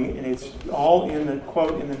growing, and it's all in the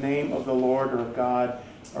quote, in the name of the Lord or of God,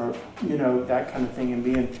 or that kind of thing, and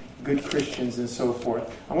being good Christians and so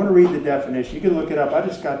forth. I want to read the definition. You can look it up. I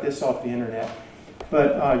just got this off the internet.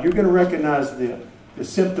 But you're going to recognize the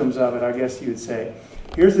symptoms of it, I guess you would say.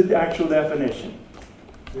 Here's the actual definition.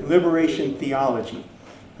 Liberation theology.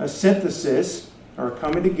 A synthesis or a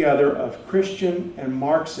coming together of Christian and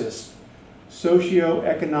Marxist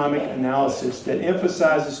socio-economic analysis that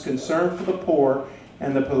emphasizes concern for the poor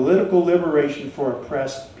and the political liberation for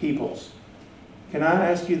oppressed peoples. Can I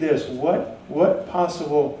ask you this? What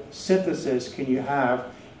possible synthesis can you have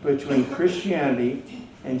between Christianity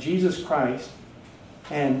and Jesus Christ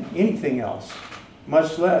and anything else,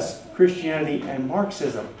 much less Christianity and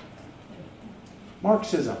Marxism?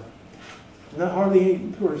 Marxism. Not hardly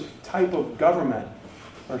any type of government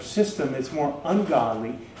or system that's more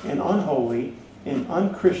ungodly and unholy and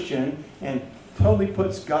unchristian and totally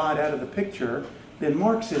puts God out of the picture than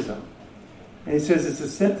Marxism. And it says it's a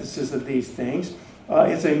synthesis of these things.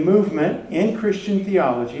 It's a movement in Christian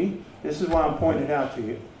theology. This is why I'm pointing it out to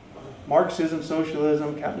you. Marxism,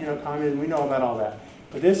 socialism, communism, we know about all that.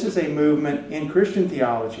 But this is a movement in Christian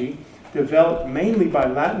theology developed mainly by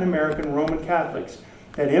Latin American Roman Catholics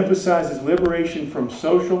that emphasizes liberation from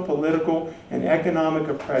social, political, and economic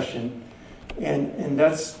oppression. And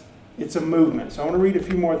it's a movement. So I want to read a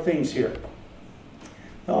few more things here.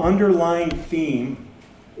 The underlying theme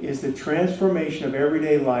is the transformation of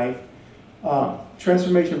everyday life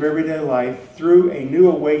through a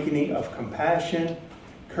new awakening of compassion,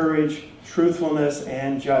 courage, truthfulness,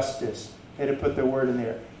 and justice. They had to put their word in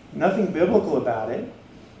there. Nothing biblical about it,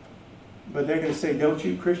 but they're going to say, don't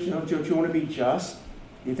you, Christian, don't you want to be just?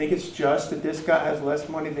 You think it's just that this guy has less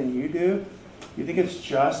money than you do? You think it's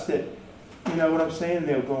just that, you know what I'm saying?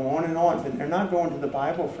 They'll go on and on, but they're not going to the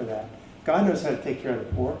Bible for that. God knows how to take care of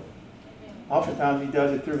the poor. Oftentimes He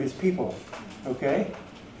does it through His people. Okay?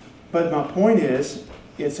 But my point is,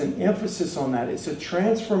 it's an emphasis on that. It's a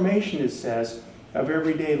transformation, it says, of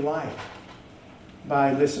everyday life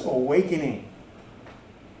by this awakening.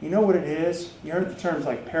 You know what it is? You heard the terms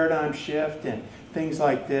like paradigm shift and things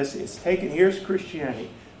like this. It's taken, here's Christianity.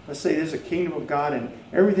 Let's say there's a kingdom of God and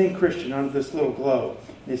everything Christian under this little globe.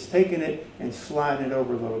 And it's taking it and sliding it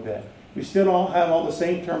over a little bit. We still all have all the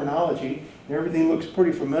same terminology and everything looks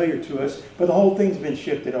pretty familiar to us, but the whole thing's been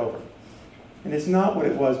shifted over. And it's not what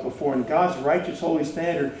it was before. And God's righteous, holy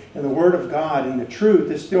standard and the Word of God and the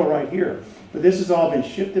truth is still right here. But this has all been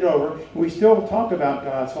shifted over. And we still talk about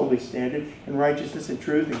God's holy standard and righteousness and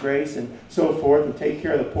truth and grace and so forth and take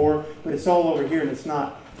care of the poor. But it's all over here and it's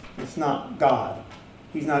not God.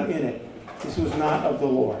 He's not in it. This was not of the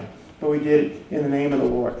Lord. But we did it in the name of the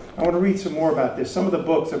Lord. I want to read some more about this. Some of the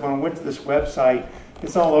books, if I went to this website,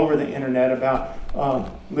 it's all over the internet about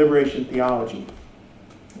liberation theology.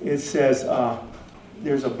 It says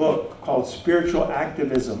there's a book called Spiritual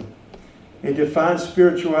Activism. It defines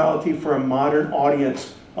spirituality for a modern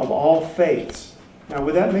audience of all faiths. Now,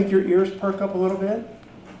 would that make your ears perk up a little bit?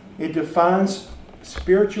 It defines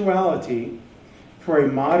spirituality for a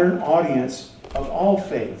modern audience of all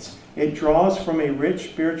faiths. It draws from a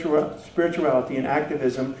rich spirituality and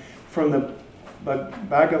activism from the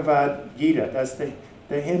Bhagavad Gita. That's the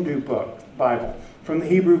Hindu book, Bible. From the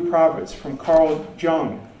Hebrew prophets, from Carl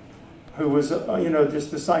Jung, who was,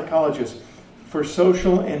 just a psychologist, for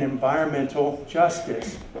social and environmental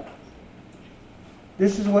justice.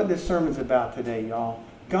 This is what this sermon's about today, y'all.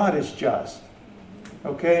 God is just.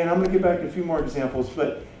 Okay, and I'm going to get back to a few more examples,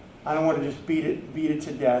 but I don't want to just beat it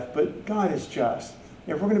to death. But God is just.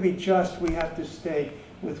 If we're going to be just, we have to stay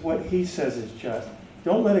with what He says is just.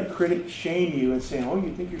 Don't let a critic shame you and say, "Oh,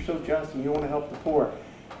 you think you're so just and you want to help the poor."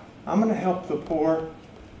 I'm going to help the poor,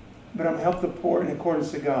 but I'm going to help the poor in accordance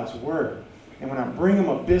to God's Word. And when I bring them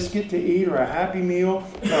a biscuit to eat or a Happy Meal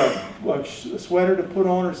or a sweater to put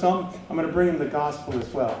on or something, I'm going to bring them the gospel as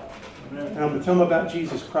well. Amen. And I'm going to tell them about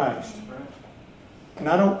Jesus Christ. And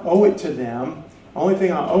I don't owe it to them. The only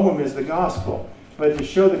thing I owe them is the gospel. But to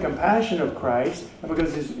show the compassion of Christ,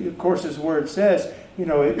 because of course His Word says,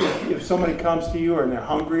 if somebody comes to you and they're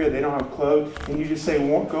hungry or they don't have clothes, and you just say,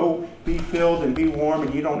 go be filled and be warm,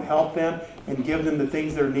 and you don't help them and give them the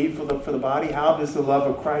things that are needful for the body, how does the love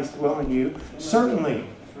of Christ dwell in you? Certainly,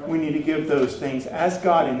 we need to give those things as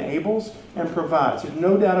God enables and provides. There's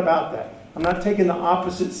no doubt about that. I'm not taking the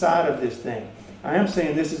opposite side of this thing. I am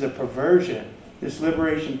saying this is a perversion. This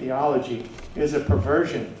liberation theology is a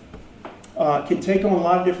perversion. Can take on a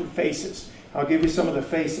lot of different faces. I'll give you some of the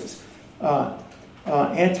faces.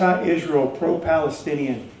 Anti-Israel,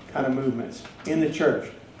 pro-Palestinian kind of movements in the church.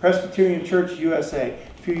 Presbyterian Church USA,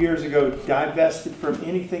 a few years ago, divested from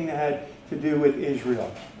anything that had to do with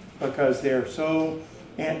Israel because they're so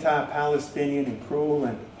anti-Palestinian and cruel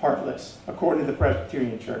and heartless, according to the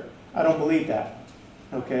Presbyterian Church. I don't believe that.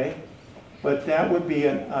 Okay? But that would be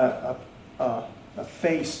a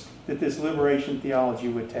face that this liberation theology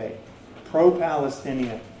would take.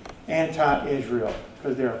 Pro-Palestinian, anti-Israel,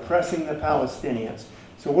 because they're oppressing the Palestinians.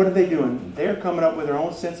 So what are they doing? They're coming up with their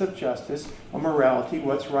own sense of justice, of morality,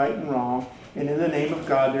 what's right and wrong, and in the name of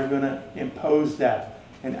God, they're going to impose that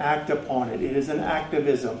and act upon it. It is an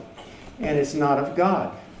activism, and it's not of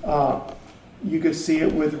God. You could see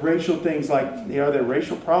it with racial things like, are there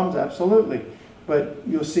racial problems? Absolutely. But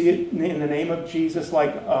you'll see it in the name of Jesus,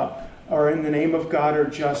 or in the name of God or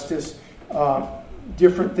justice.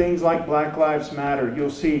 Different things like Black Lives Matter.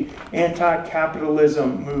 You'll see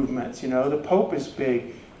anti-capitalism movements. The Pope is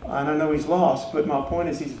big. And I know he's lost, but my point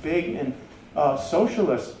is he's big in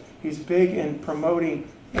socialist. He's big in promoting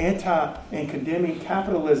and condemning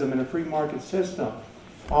capitalism and a free market system,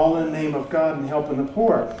 all in the name of God and helping the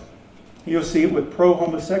poor. You'll see it with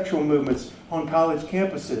pro-homosexual movements on college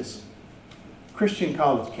campuses, Christian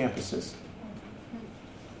college campuses,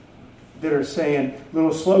 that are saying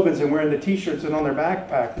little slogans and wearing the t-shirts and on their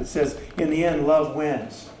backpack that says, "In the end, love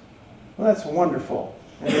wins." Well, that's wonderful.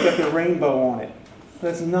 And they got the rainbow on it.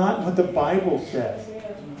 That's not what the Bible says.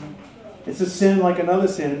 It's a sin like another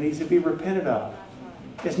sin. It needs to be repented of.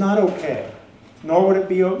 It's not okay. Nor would it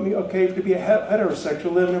be okay to be a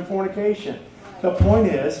heterosexual living in fornication. The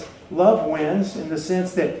point is, love wins in the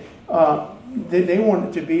sense that they want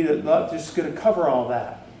it to be that love just going to cover all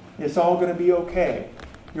that. It's all going to be okay.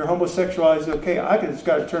 Your homosexuality is okay. I just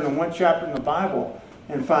got to turn to one chapter in the Bible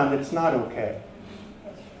and find that it's not okay.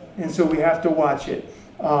 And so we have to watch it.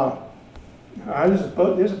 There's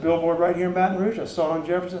a billboard right here in Baton Rouge. I saw it on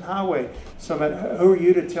Jefferson Highway. Who are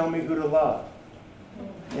you to tell me who to love?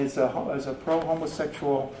 It's a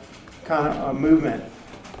pro-homosexual kind of movement.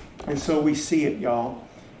 And so we see it, y'all.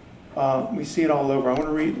 We see it all over. I want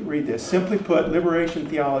to read this. Simply put, liberation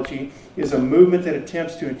theology is a movement that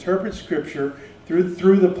attempts to interpret Scripture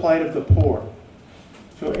through the plight of the poor.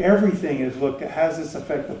 So everything is looked at, has this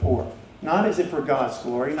affect the poor? Not is it for God's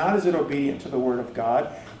glory, not is it obedient to the Word of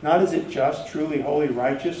God, not is it just, truly, holy,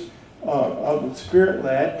 righteous,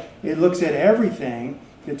 Spirit-led. It looks at everything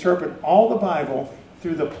to interpret all the Bible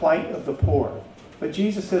through the plight of the poor. But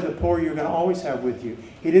Jesus said the poor you're going to always have with you.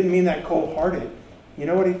 He didn't mean that cold-hearted. You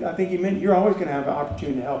know what I think he meant? You're always going to have an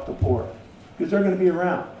opportunity to help the poor because they're going to be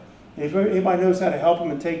around. And if anybody knows how to help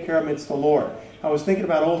them and take care of them, it's the Lord. I was thinking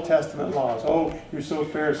about Old Testament laws. Oh, you're so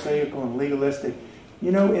pharisaical and legalistic.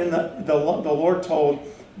 In the Lord told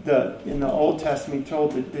in the Old Testament, he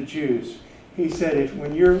told the Jews, he said,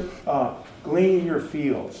 when you're gleaning your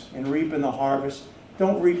fields and reaping the harvest,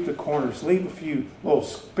 don't reap the corners. Leave a few little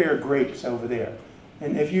spare grapes over there.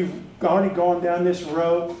 And if you've already gone down this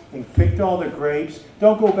row and picked all the grapes,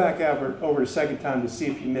 don't go back over a second time to see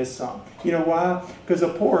if you missed some. You know why? Because the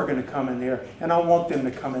poor are going to come in there, and I want them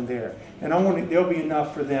to come in there. And there'll be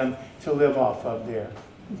enough for them to live off of there.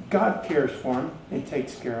 God cares for them and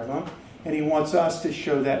takes care of them. And He wants us to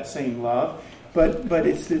show that same love. But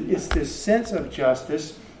it's this sense of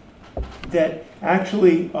justice that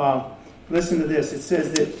actually, listen to this. It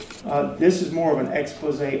says that this is more of an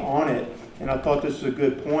expose on it. And I thought this was a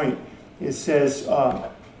good point. It says,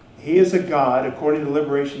 He is a God, according to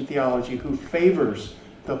liberation theology, who favors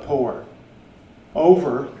the poor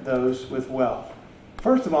over those with wealth.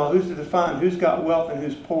 First of all, who's to define who's got wealth and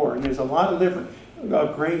who's poor? And there's a lot of different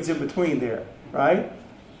grades in between there, right?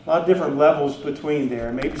 A lot of different levels between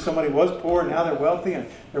there. Maybe somebody was poor and now they're wealthy, and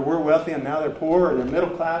they were wealthy and now they're poor, or they're middle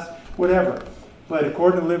class, whatever. But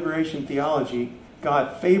according to liberation theology,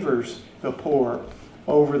 God favors the poor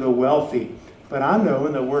over the wealthy. But I know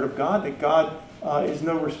in the Word of God that God is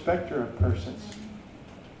no respecter of persons.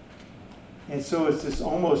 And so it's this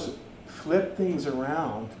almost flip things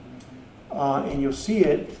around. And you'll see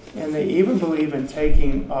it. And they even believe in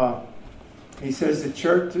taking, he says the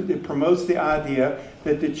church, it promotes the idea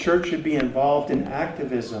that the church should be involved in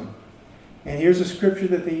activism. And here's a scripture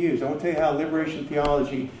that they use. I want to tell you how liberation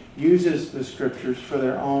theology uses the scriptures for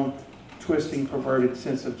their own twisting, perverted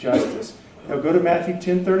sense of justice. Now go to Matthew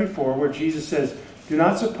 10:34, where Jesus says, "Do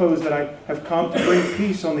not suppose that I have come to bring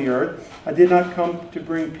peace on the earth. I did not come to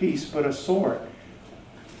bring peace, but a sword."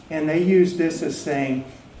 And they use this as saying,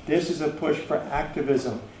 this is a push for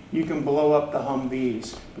activism. You can blow up the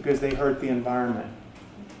Humvees because they hurt the environment.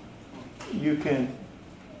 You can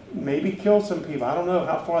maybe kill some people. I don't know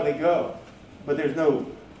how far they go, but there's no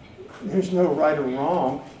right or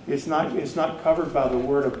wrong. It's not covered by the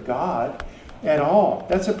Word of God at all.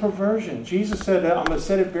 That's a perversion. Jesus said that I'm going to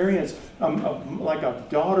set at variance like a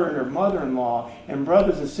daughter and her mother-in-law, and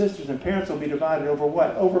brothers and sisters and parents will be divided over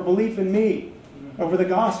what? Over belief in me, over the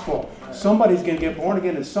gospel. Somebody's going to get born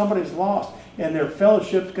again and somebody's lost, and their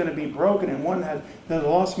fellowship's going to be broken, and the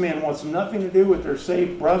lost man wants nothing to do with their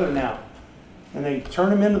saved brother now. And they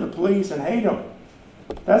turn him into the police and hate him.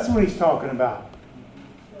 That's what he's talking about.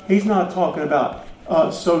 He's not talking about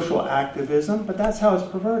social activism, but that's how it's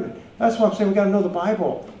perverted. That's why I'm saying we've got to know the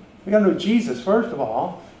Bible. We've got to know Jesus, first of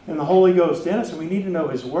all, and the Holy Ghost in us, and we need to know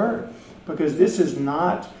His Word, because this is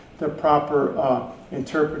not the proper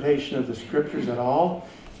interpretation of the Scriptures at all.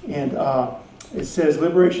 And it says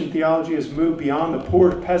liberation theology has moved beyond the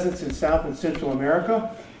poor peasants in South and Central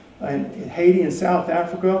America, and in Haiti and South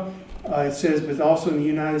Africa. It says, but also in the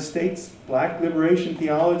United States, black liberation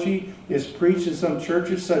theology is preached in some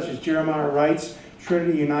churches, such as Jeremiah Wright's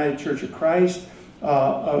Trinity United Church of Christ.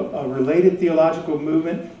 A related theological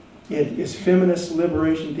movement is feminist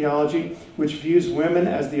liberation theology, which views women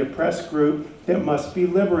as the oppressed group that must be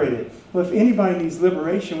liberated. Well, if anybody needs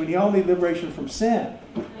liberation, we all need liberation from sin.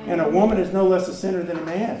 And a woman is no less a sinner than a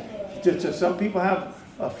man. Do some people have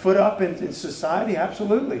a foot up in society?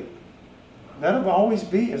 Absolutely. That'll always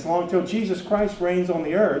be, as long until Jesus Christ reigns on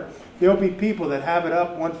the earth. There'll be people that have it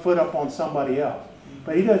up, one foot up on somebody else.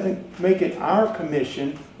 But He doesn't make it our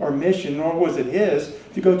commission or mission, nor was it His,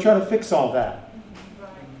 to go try to fix all that.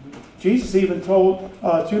 Jesus even told,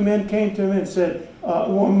 two men came to Him and said,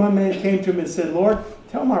 one man came to Him and said, "Lord,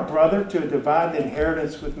 tell my brother to divide the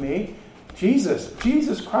inheritance with me."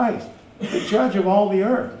 Jesus Christ, the judge of all the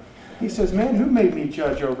earth. He says, "Man, who made me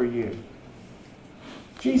judge over you?"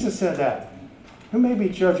 Jesus said that. Who made me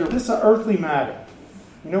judge over? This is an earthly matter.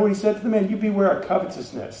 You know what He said to the man? "You beware of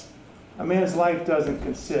covetousness." A man's life doesn't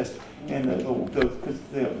consist in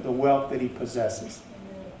the wealth that he possesses.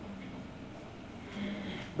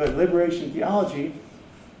 But liberation theology,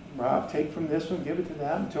 Rob, take from this one, give it to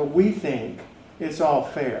that, until we think it's all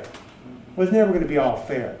fair. Well, it's never going to be all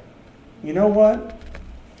fair. You know what?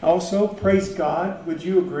 Also, praise God. Would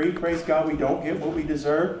you agree? Praise God we don't get what we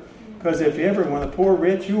deserve. Because if everyone, the poor,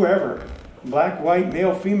 rich, whoever, black, white,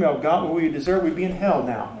 male, female, got what we deserve, we'd be in hell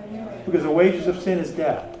now. Because the wages of sin is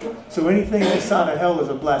death. So anything this side of hell is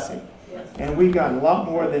a blessing. And we got a lot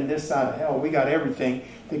more than this side of hell. We got everything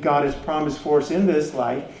that God has promised for us in this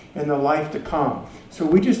life and the life to come. So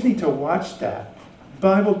we just need to watch that. The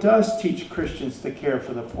Bible does teach Christians to care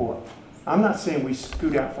for the poor. I'm not saying we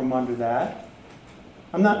scoot out from under that.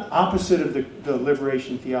 I'm not opposite of the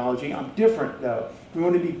liberation theology. I'm different, though. We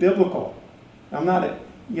want to be biblical.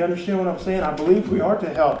 You understand what I'm saying? I believe we are to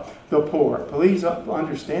help the poor. Please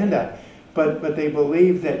understand that. But they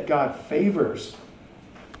believe that God favors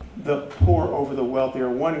the poor over the wealthy, or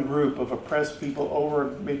one group of oppressed people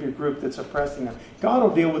over maybe a group that's oppressing them. God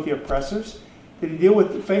will deal with the oppressors. Did he deal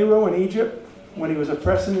with Pharaoh in Egypt when he was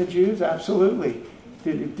oppressing the Jews? Absolutely.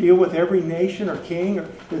 Did he deal with every nation or king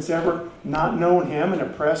that's ever not known him and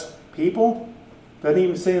oppressed people? Doesn't he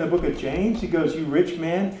even say in the book of James, he goes, you rich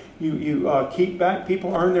man, you keep back,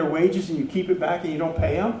 people earn their wages and you keep it back and you don't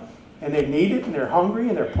pay them. And they need it and they're hungry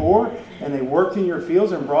and they're poor and they worked in your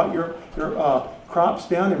fields and brought your crops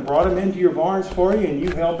down and brought them into your barns for you and you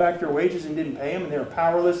held back their wages and didn't pay them and they were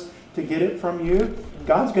powerless to get it from you.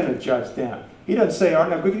 God's going to judge them. He doesn't say, all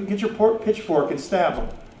right, now go get your pitchfork and stab them.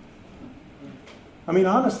 I mean,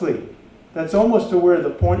 honestly, that's almost to where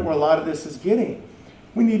the point where a lot of this is getting.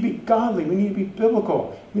 We need to be godly. We need to be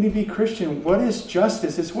biblical. We need to be Christian. What is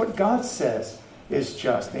justice? It's what God says is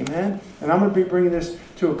just. Amen? And I'm going to be bringing this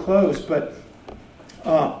to a close, but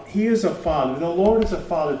he is a father. The Lord is a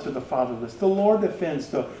father to the fatherless. The Lord defends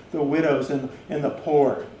the widows and the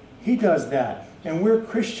poor. He does that. And we're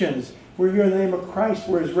Christians. We're here in the name of Christ.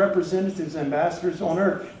 We're his representatives, ambassadors on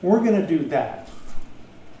earth. We're going to do that.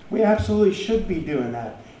 We absolutely should be doing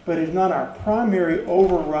that. But it's not our primary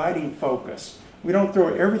overriding focus. We don't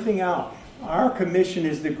throw everything out. Our commission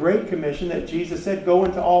is the great commission that Jesus said, go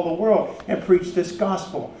into all the world and preach this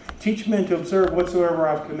gospel. Teach men to observe whatsoever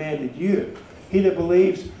I've commanded you. He that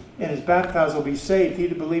believes and is baptized will be saved. He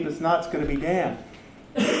that believes not is going to be damned.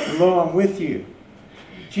 And lo, I'm with you.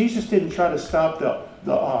 Jesus didn't try to stop the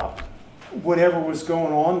whatever was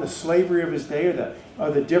going on, the slavery of his day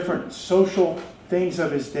or the different social things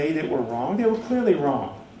of his day that were wrong. They were clearly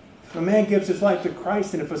wrong. If a man gives his life to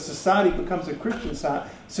Christ and if a society becomes a Christian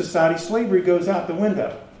society, slavery goes out the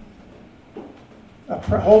window.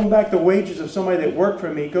 Holding back the wages of somebody that worked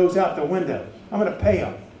for me goes out the window. I'm going to pay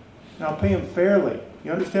them. And I'll pay them fairly.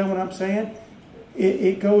 You understand what I'm saying?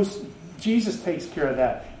 It goes, Jesus takes care of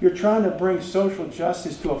that. You're trying to bring social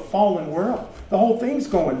justice to a fallen world. The whole thing's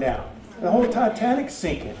going down. The whole Titanic's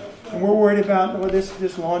sinking. And we're worried about, well,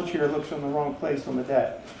 this lawn chair looks on the wrong place on the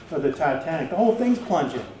deck of the Titanic. The whole thing's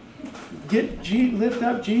plunging. Lift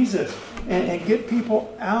up Jesus and get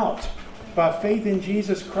people out by faith in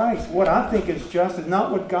Jesus Christ. What I think is just is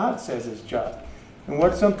not what God says is just. And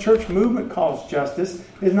what some church movement calls justice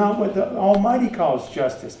is not what the Almighty calls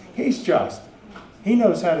justice. He's just. He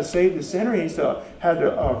knows how to save the sinner. He knows how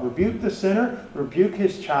to rebuke the sinner, rebuke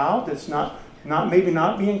his child that's not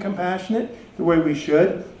being compassionate the way we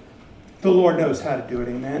should. The Lord knows how to do it.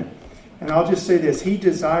 Amen. And I'll just say this. He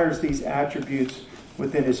desires these attributes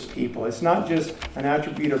within his people. It's not just an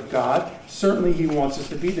attribute of God. Certainly he wants us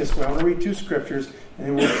to be this way. I want to read two scriptures and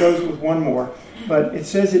then we'll close with one more. But it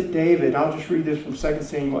says that David, I'll just read this from 2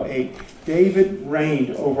 Samuel 8. David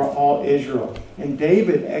reigned over all Israel, and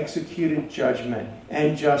David executed judgment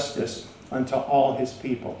and justice unto all his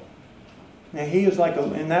people. Now he is like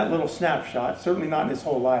in that little snapshot, certainly not in his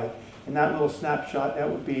whole life. In that little snapshot, that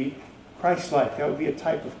would be Christ-like. That would be a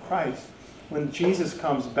type of Christ. When Jesus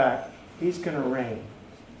comes back, he's going to reign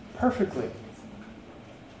perfectly.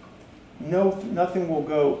 Nothing will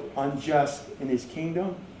go unjust in his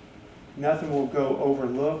kingdom. Nothing will go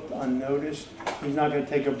overlooked, unnoticed. He's not going to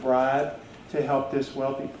take a bribe to help this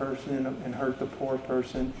wealthy person and hurt the poor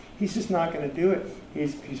person. He's just not going to do it.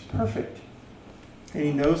 He's perfect. And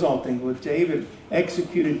he knows all things. With David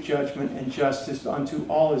executed judgment and justice unto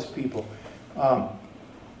all his people.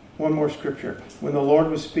 One more scripture. When the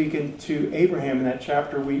Lord was speaking to Abraham in that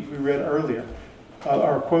chapter we read earlier,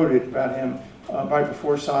 or quoted about him right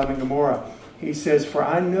before Sodom and Gomorrah, he says, for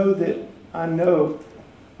I know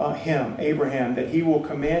him, Abraham, that he will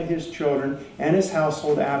command his children and his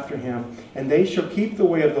household after him, and they shall keep the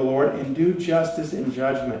way of the Lord and do justice and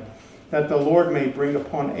judgment, that the Lord may bring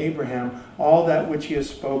upon Abraham all that which he has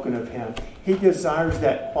spoken of him. He desires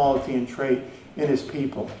that quality and trait in his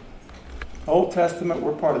people. Old Testament,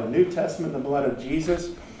 we're part of the New Testament, the blood of Jesus.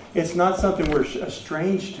 It's not something we're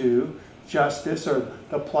estranged to, justice or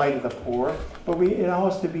the plight of the poor, but it all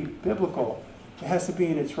has to be biblical. It has to be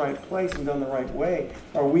in its right place and done the right way.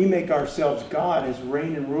 Or we make ourselves God as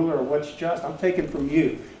reign and ruler of what's just. I'm taking from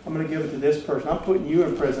you. I'm going to give it to this person. I'm putting you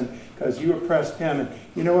in prison because you oppressed him. And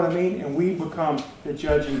you know what I mean? And we become the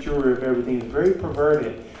judge and jury of everything. It's very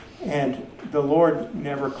perverted. And the Lord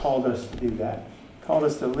never called us to do that. He called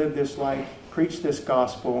us to live this life, preach this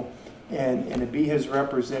gospel, and to be his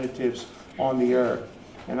representatives on the earth.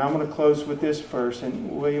 And I'm going to close with this verse. And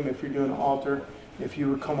William, if you're doing an altar, if you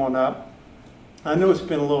would come on up. I know it's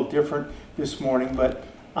been a little different this morning, but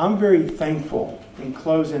I'm very thankful in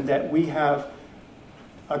closing that we have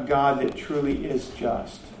a God that truly is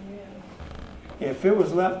just. if it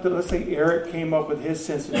was left, let's say Eric came up with his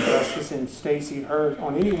sense of justice and Stacy hers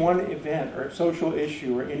on any one event or social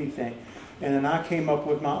issue or anything, and then I came up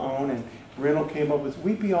with my own, and Reynold came up with,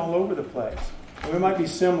 we'd be all over the place. And we might be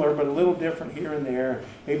similar, but a little different here and there.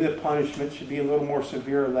 Maybe the punishment should be a little more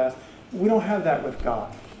severe or less. We don't have that with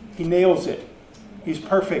God. He nails it. He's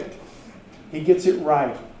perfect. He gets it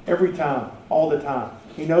right every time, all the time.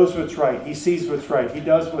 He knows what's right. He sees what's right. He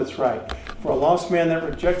does what's right. For a lost man that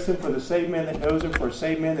rejects him, for the saved man that knows him, for a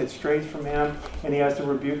saved man that strays from him, and he has to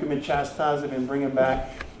rebuke him and chastise him and bring him back.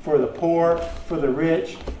 For the poor, for the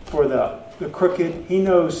rich, for the crooked, he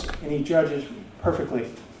knows and he judges perfectly.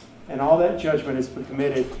 And all that judgment is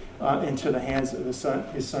committed into the hands of his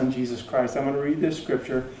son, Jesus Christ. I'm going to read this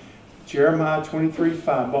scripture. Jeremiah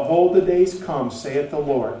 23:5. Behold, the days come, saith the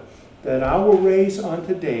Lord, that I will raise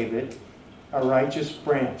unto David a righteous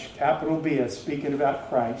branch. Capital B, it's speaking about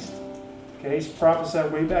Christ. Okay, it's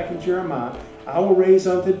prophesied way back in Jeremiah. I will raise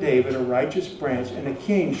unto David a righteous branch, and a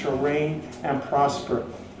king shall reign and prosper,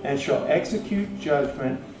 and shall execute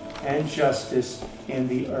judgment and justice in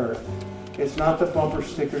the earth. It's not the bumper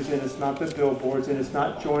stickers, and it's not the billboards, and it's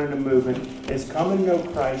not joining a movement. It's coming to know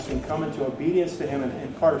Christ and coming to obedience to Him and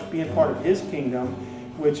being part of His kingdom,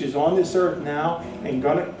 which is on this earth now and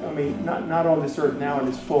not on this earth now in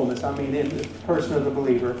its fullness. I mean, in the person of the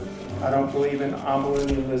believer. I don't believe in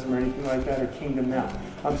amillennialism or anything like that, or kingdom now.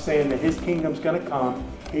 I'm saying that His kingdom's going to come.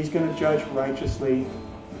 He's going to judge righteously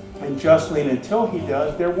and justly, and until He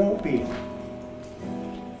does, there won't be.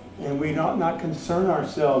 And we not concern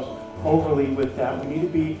ourselves overly with that. We need to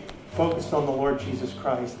be focused on the Lord Jesus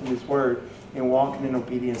Christ and His Word and walking in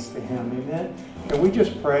obedience to Him. Amen? Can we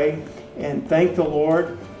just pray and thank the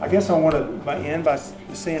Lord? I guess I want to end by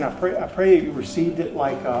saying I pray you received it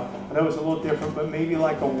like, I know it's a little different, but maybe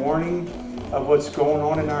like a warning of what's going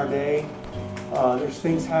on in our day. There's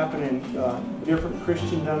things happening in different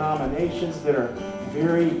Christian denominations that are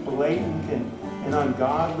very blatant and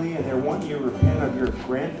ungodly, and they're wanting you to repent of your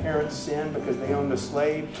grandparents' sin because they owned a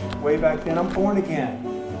slave way back then. I'm born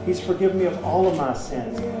again. He's forgiven me of all of my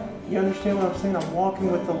sins. You understand what I'm saying? I'm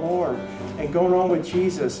walking with the Lord and going on with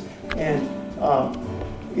Jesus. And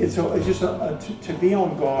it's just to be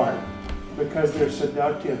on guard because they're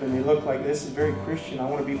seductive and they look like this is very Christian. I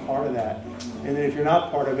want to be part of that. And then if you're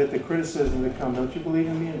not part of it, the criticism that comes, don't you believe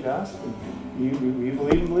in being just? And you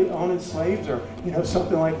believe in owning slaves or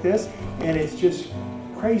something like this? And it's just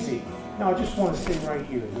crazy. Now I just want to stay right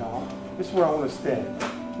here, y'all. This is where I want to stay.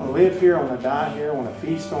 I want to live here. I want to die here. I want to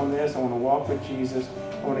feast on this. I want to walk with Jesus.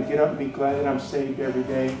 I want to get up and be glad that I'm saved every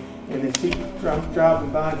day. And if I'm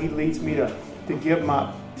driving by and He leads me to give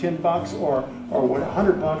my $10 or $100 or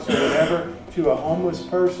whatever to a homeless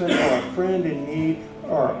person or a friend in need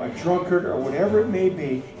or a drunkard or whatever it may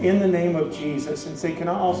be, in the name of Jesus, and say, can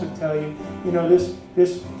I also tell you,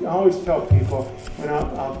 this I always tell people when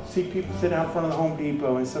I'll see people sit out in front of the Home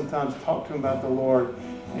Depot and sometimes talk to them about the Lord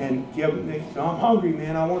and I'm hungry,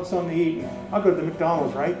 man, I want something to eat. I'll go to the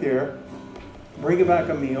McDonald's right there, bring them back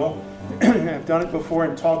a meal. I've done it before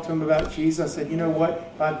and talked to them about Jesus. I said, you know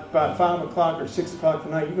what, by 5 o'clock or 6 o'clock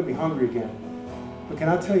tonight, you're going to be hungry again. But can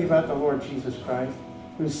I tell you about the Lord Jesus Christ,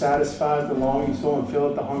 who satisfies the longing soul and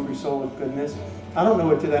filleth the hungry soul with goodness? I don't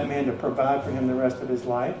know it to that man to provide for him the rest of his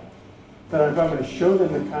life. But if I'm going to show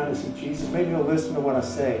them the kindness of Jesus, maybe he'll listen to what I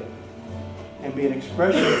say and be an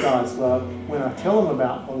expression of God's love when I tell him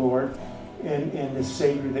about the Lord and the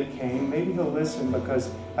Savior that came. Maybe he'll listen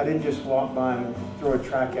because I didn't just walk by him and throw a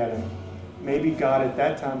tract at him. Maybe God at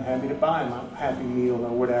that time had me to buy him a Happy Meal or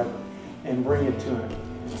whatever and bring it to him.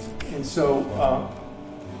 And so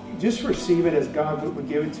just receive it as God would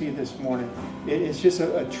give it to you this morning. It's just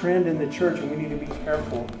a trend in the church, and we need to be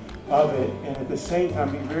careful of it. And at the same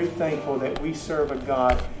time, be very thankful that we serve a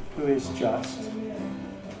God who is just.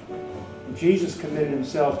 Jesus committed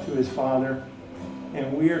himself to his Father,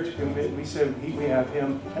 and we are to commit. We said we have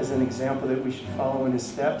him as an example that we should follow in his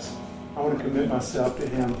steps. I want to commit myself to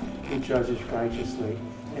him who judges righteously.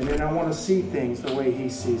 And then I want to see things the way he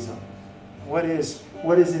sees them. What is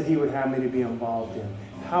it he would have me to be involved in?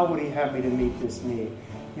 How would he have me to meet this need?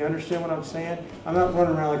 You understand what I'm saying? I'm not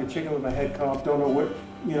running around like a chicken with my head cut off, don't know what,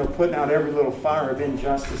 putting out every little fire of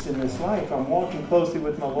injustice in this life. I'm walking closely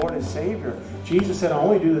with my Lord and Savior. Jesus said, I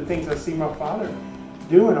only do the things I see my Father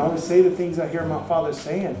doing. I only say the things I hear my Father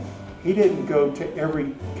saying. He didn't go to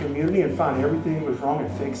every community and find everything that was wrong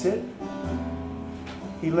and fix it.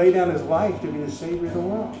 He laid down his life to be the Savior of the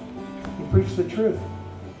world. He preached the truth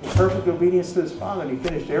in perfect obedience to his Father, and he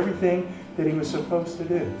finished everything that he was supposed to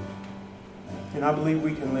do. And I believe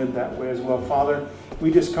we can live that way as well. Father,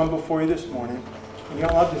 we just come before you this morning. And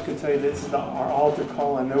y'all, I'm just going to tell you, this is our altar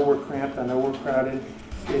call. I know we're cramped. I know we're crowded.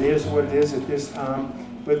 It is what it is at this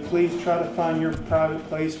time. But please try to find your private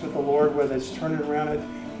place with the Lord, whether it's turning around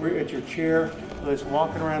at your chair, whether it's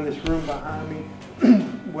walking around this room behind me,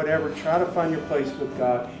 whatever. Try to find your place with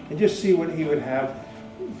God and just see what He would have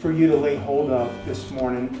for you to lay hold of this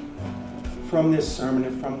morning from this sermon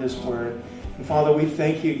and from this word. And Father, we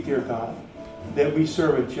thank you, dear God, that we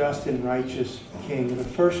serve a just and righteous King. In the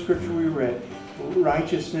first scripture we read,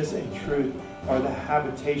 righteousness and truth are the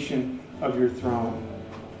habitation of your throne.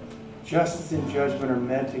 Justice and judgment are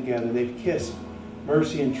met together. They've kissed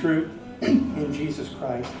mercy and truth in Jesus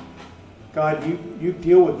Christ. God, you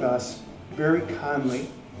deal with us very kindly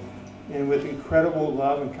and with incredible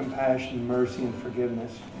love and compassion, mercy and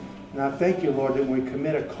forgiveness. And I thank you, Lord, that when we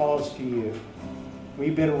commit a cause to you,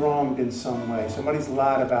 we've been wronged in some way. Somebody's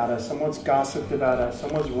lied about us. Someone's gossiped about us.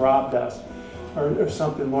 Someone's robbed us or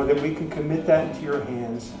something, Lord, that we can commit that into your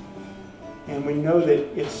hands. And we know that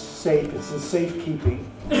it's safe. It's in safekeeping.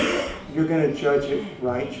 You're going to judge it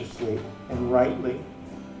righteously and rightly.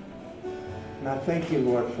 And I thank you,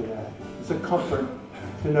 Lord, for that. It's a comfort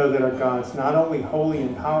to know that our God's not only holy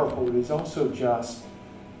and powerful, but He's also just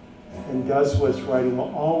and does what's right and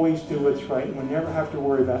will always do what's right. And we'll never have to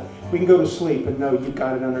worry about it. We can go to sleep and know you've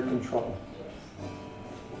got it under control.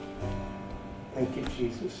 Thank you,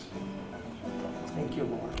 Jesus. Thank you,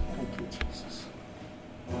 Lord. Thank you, Jesus.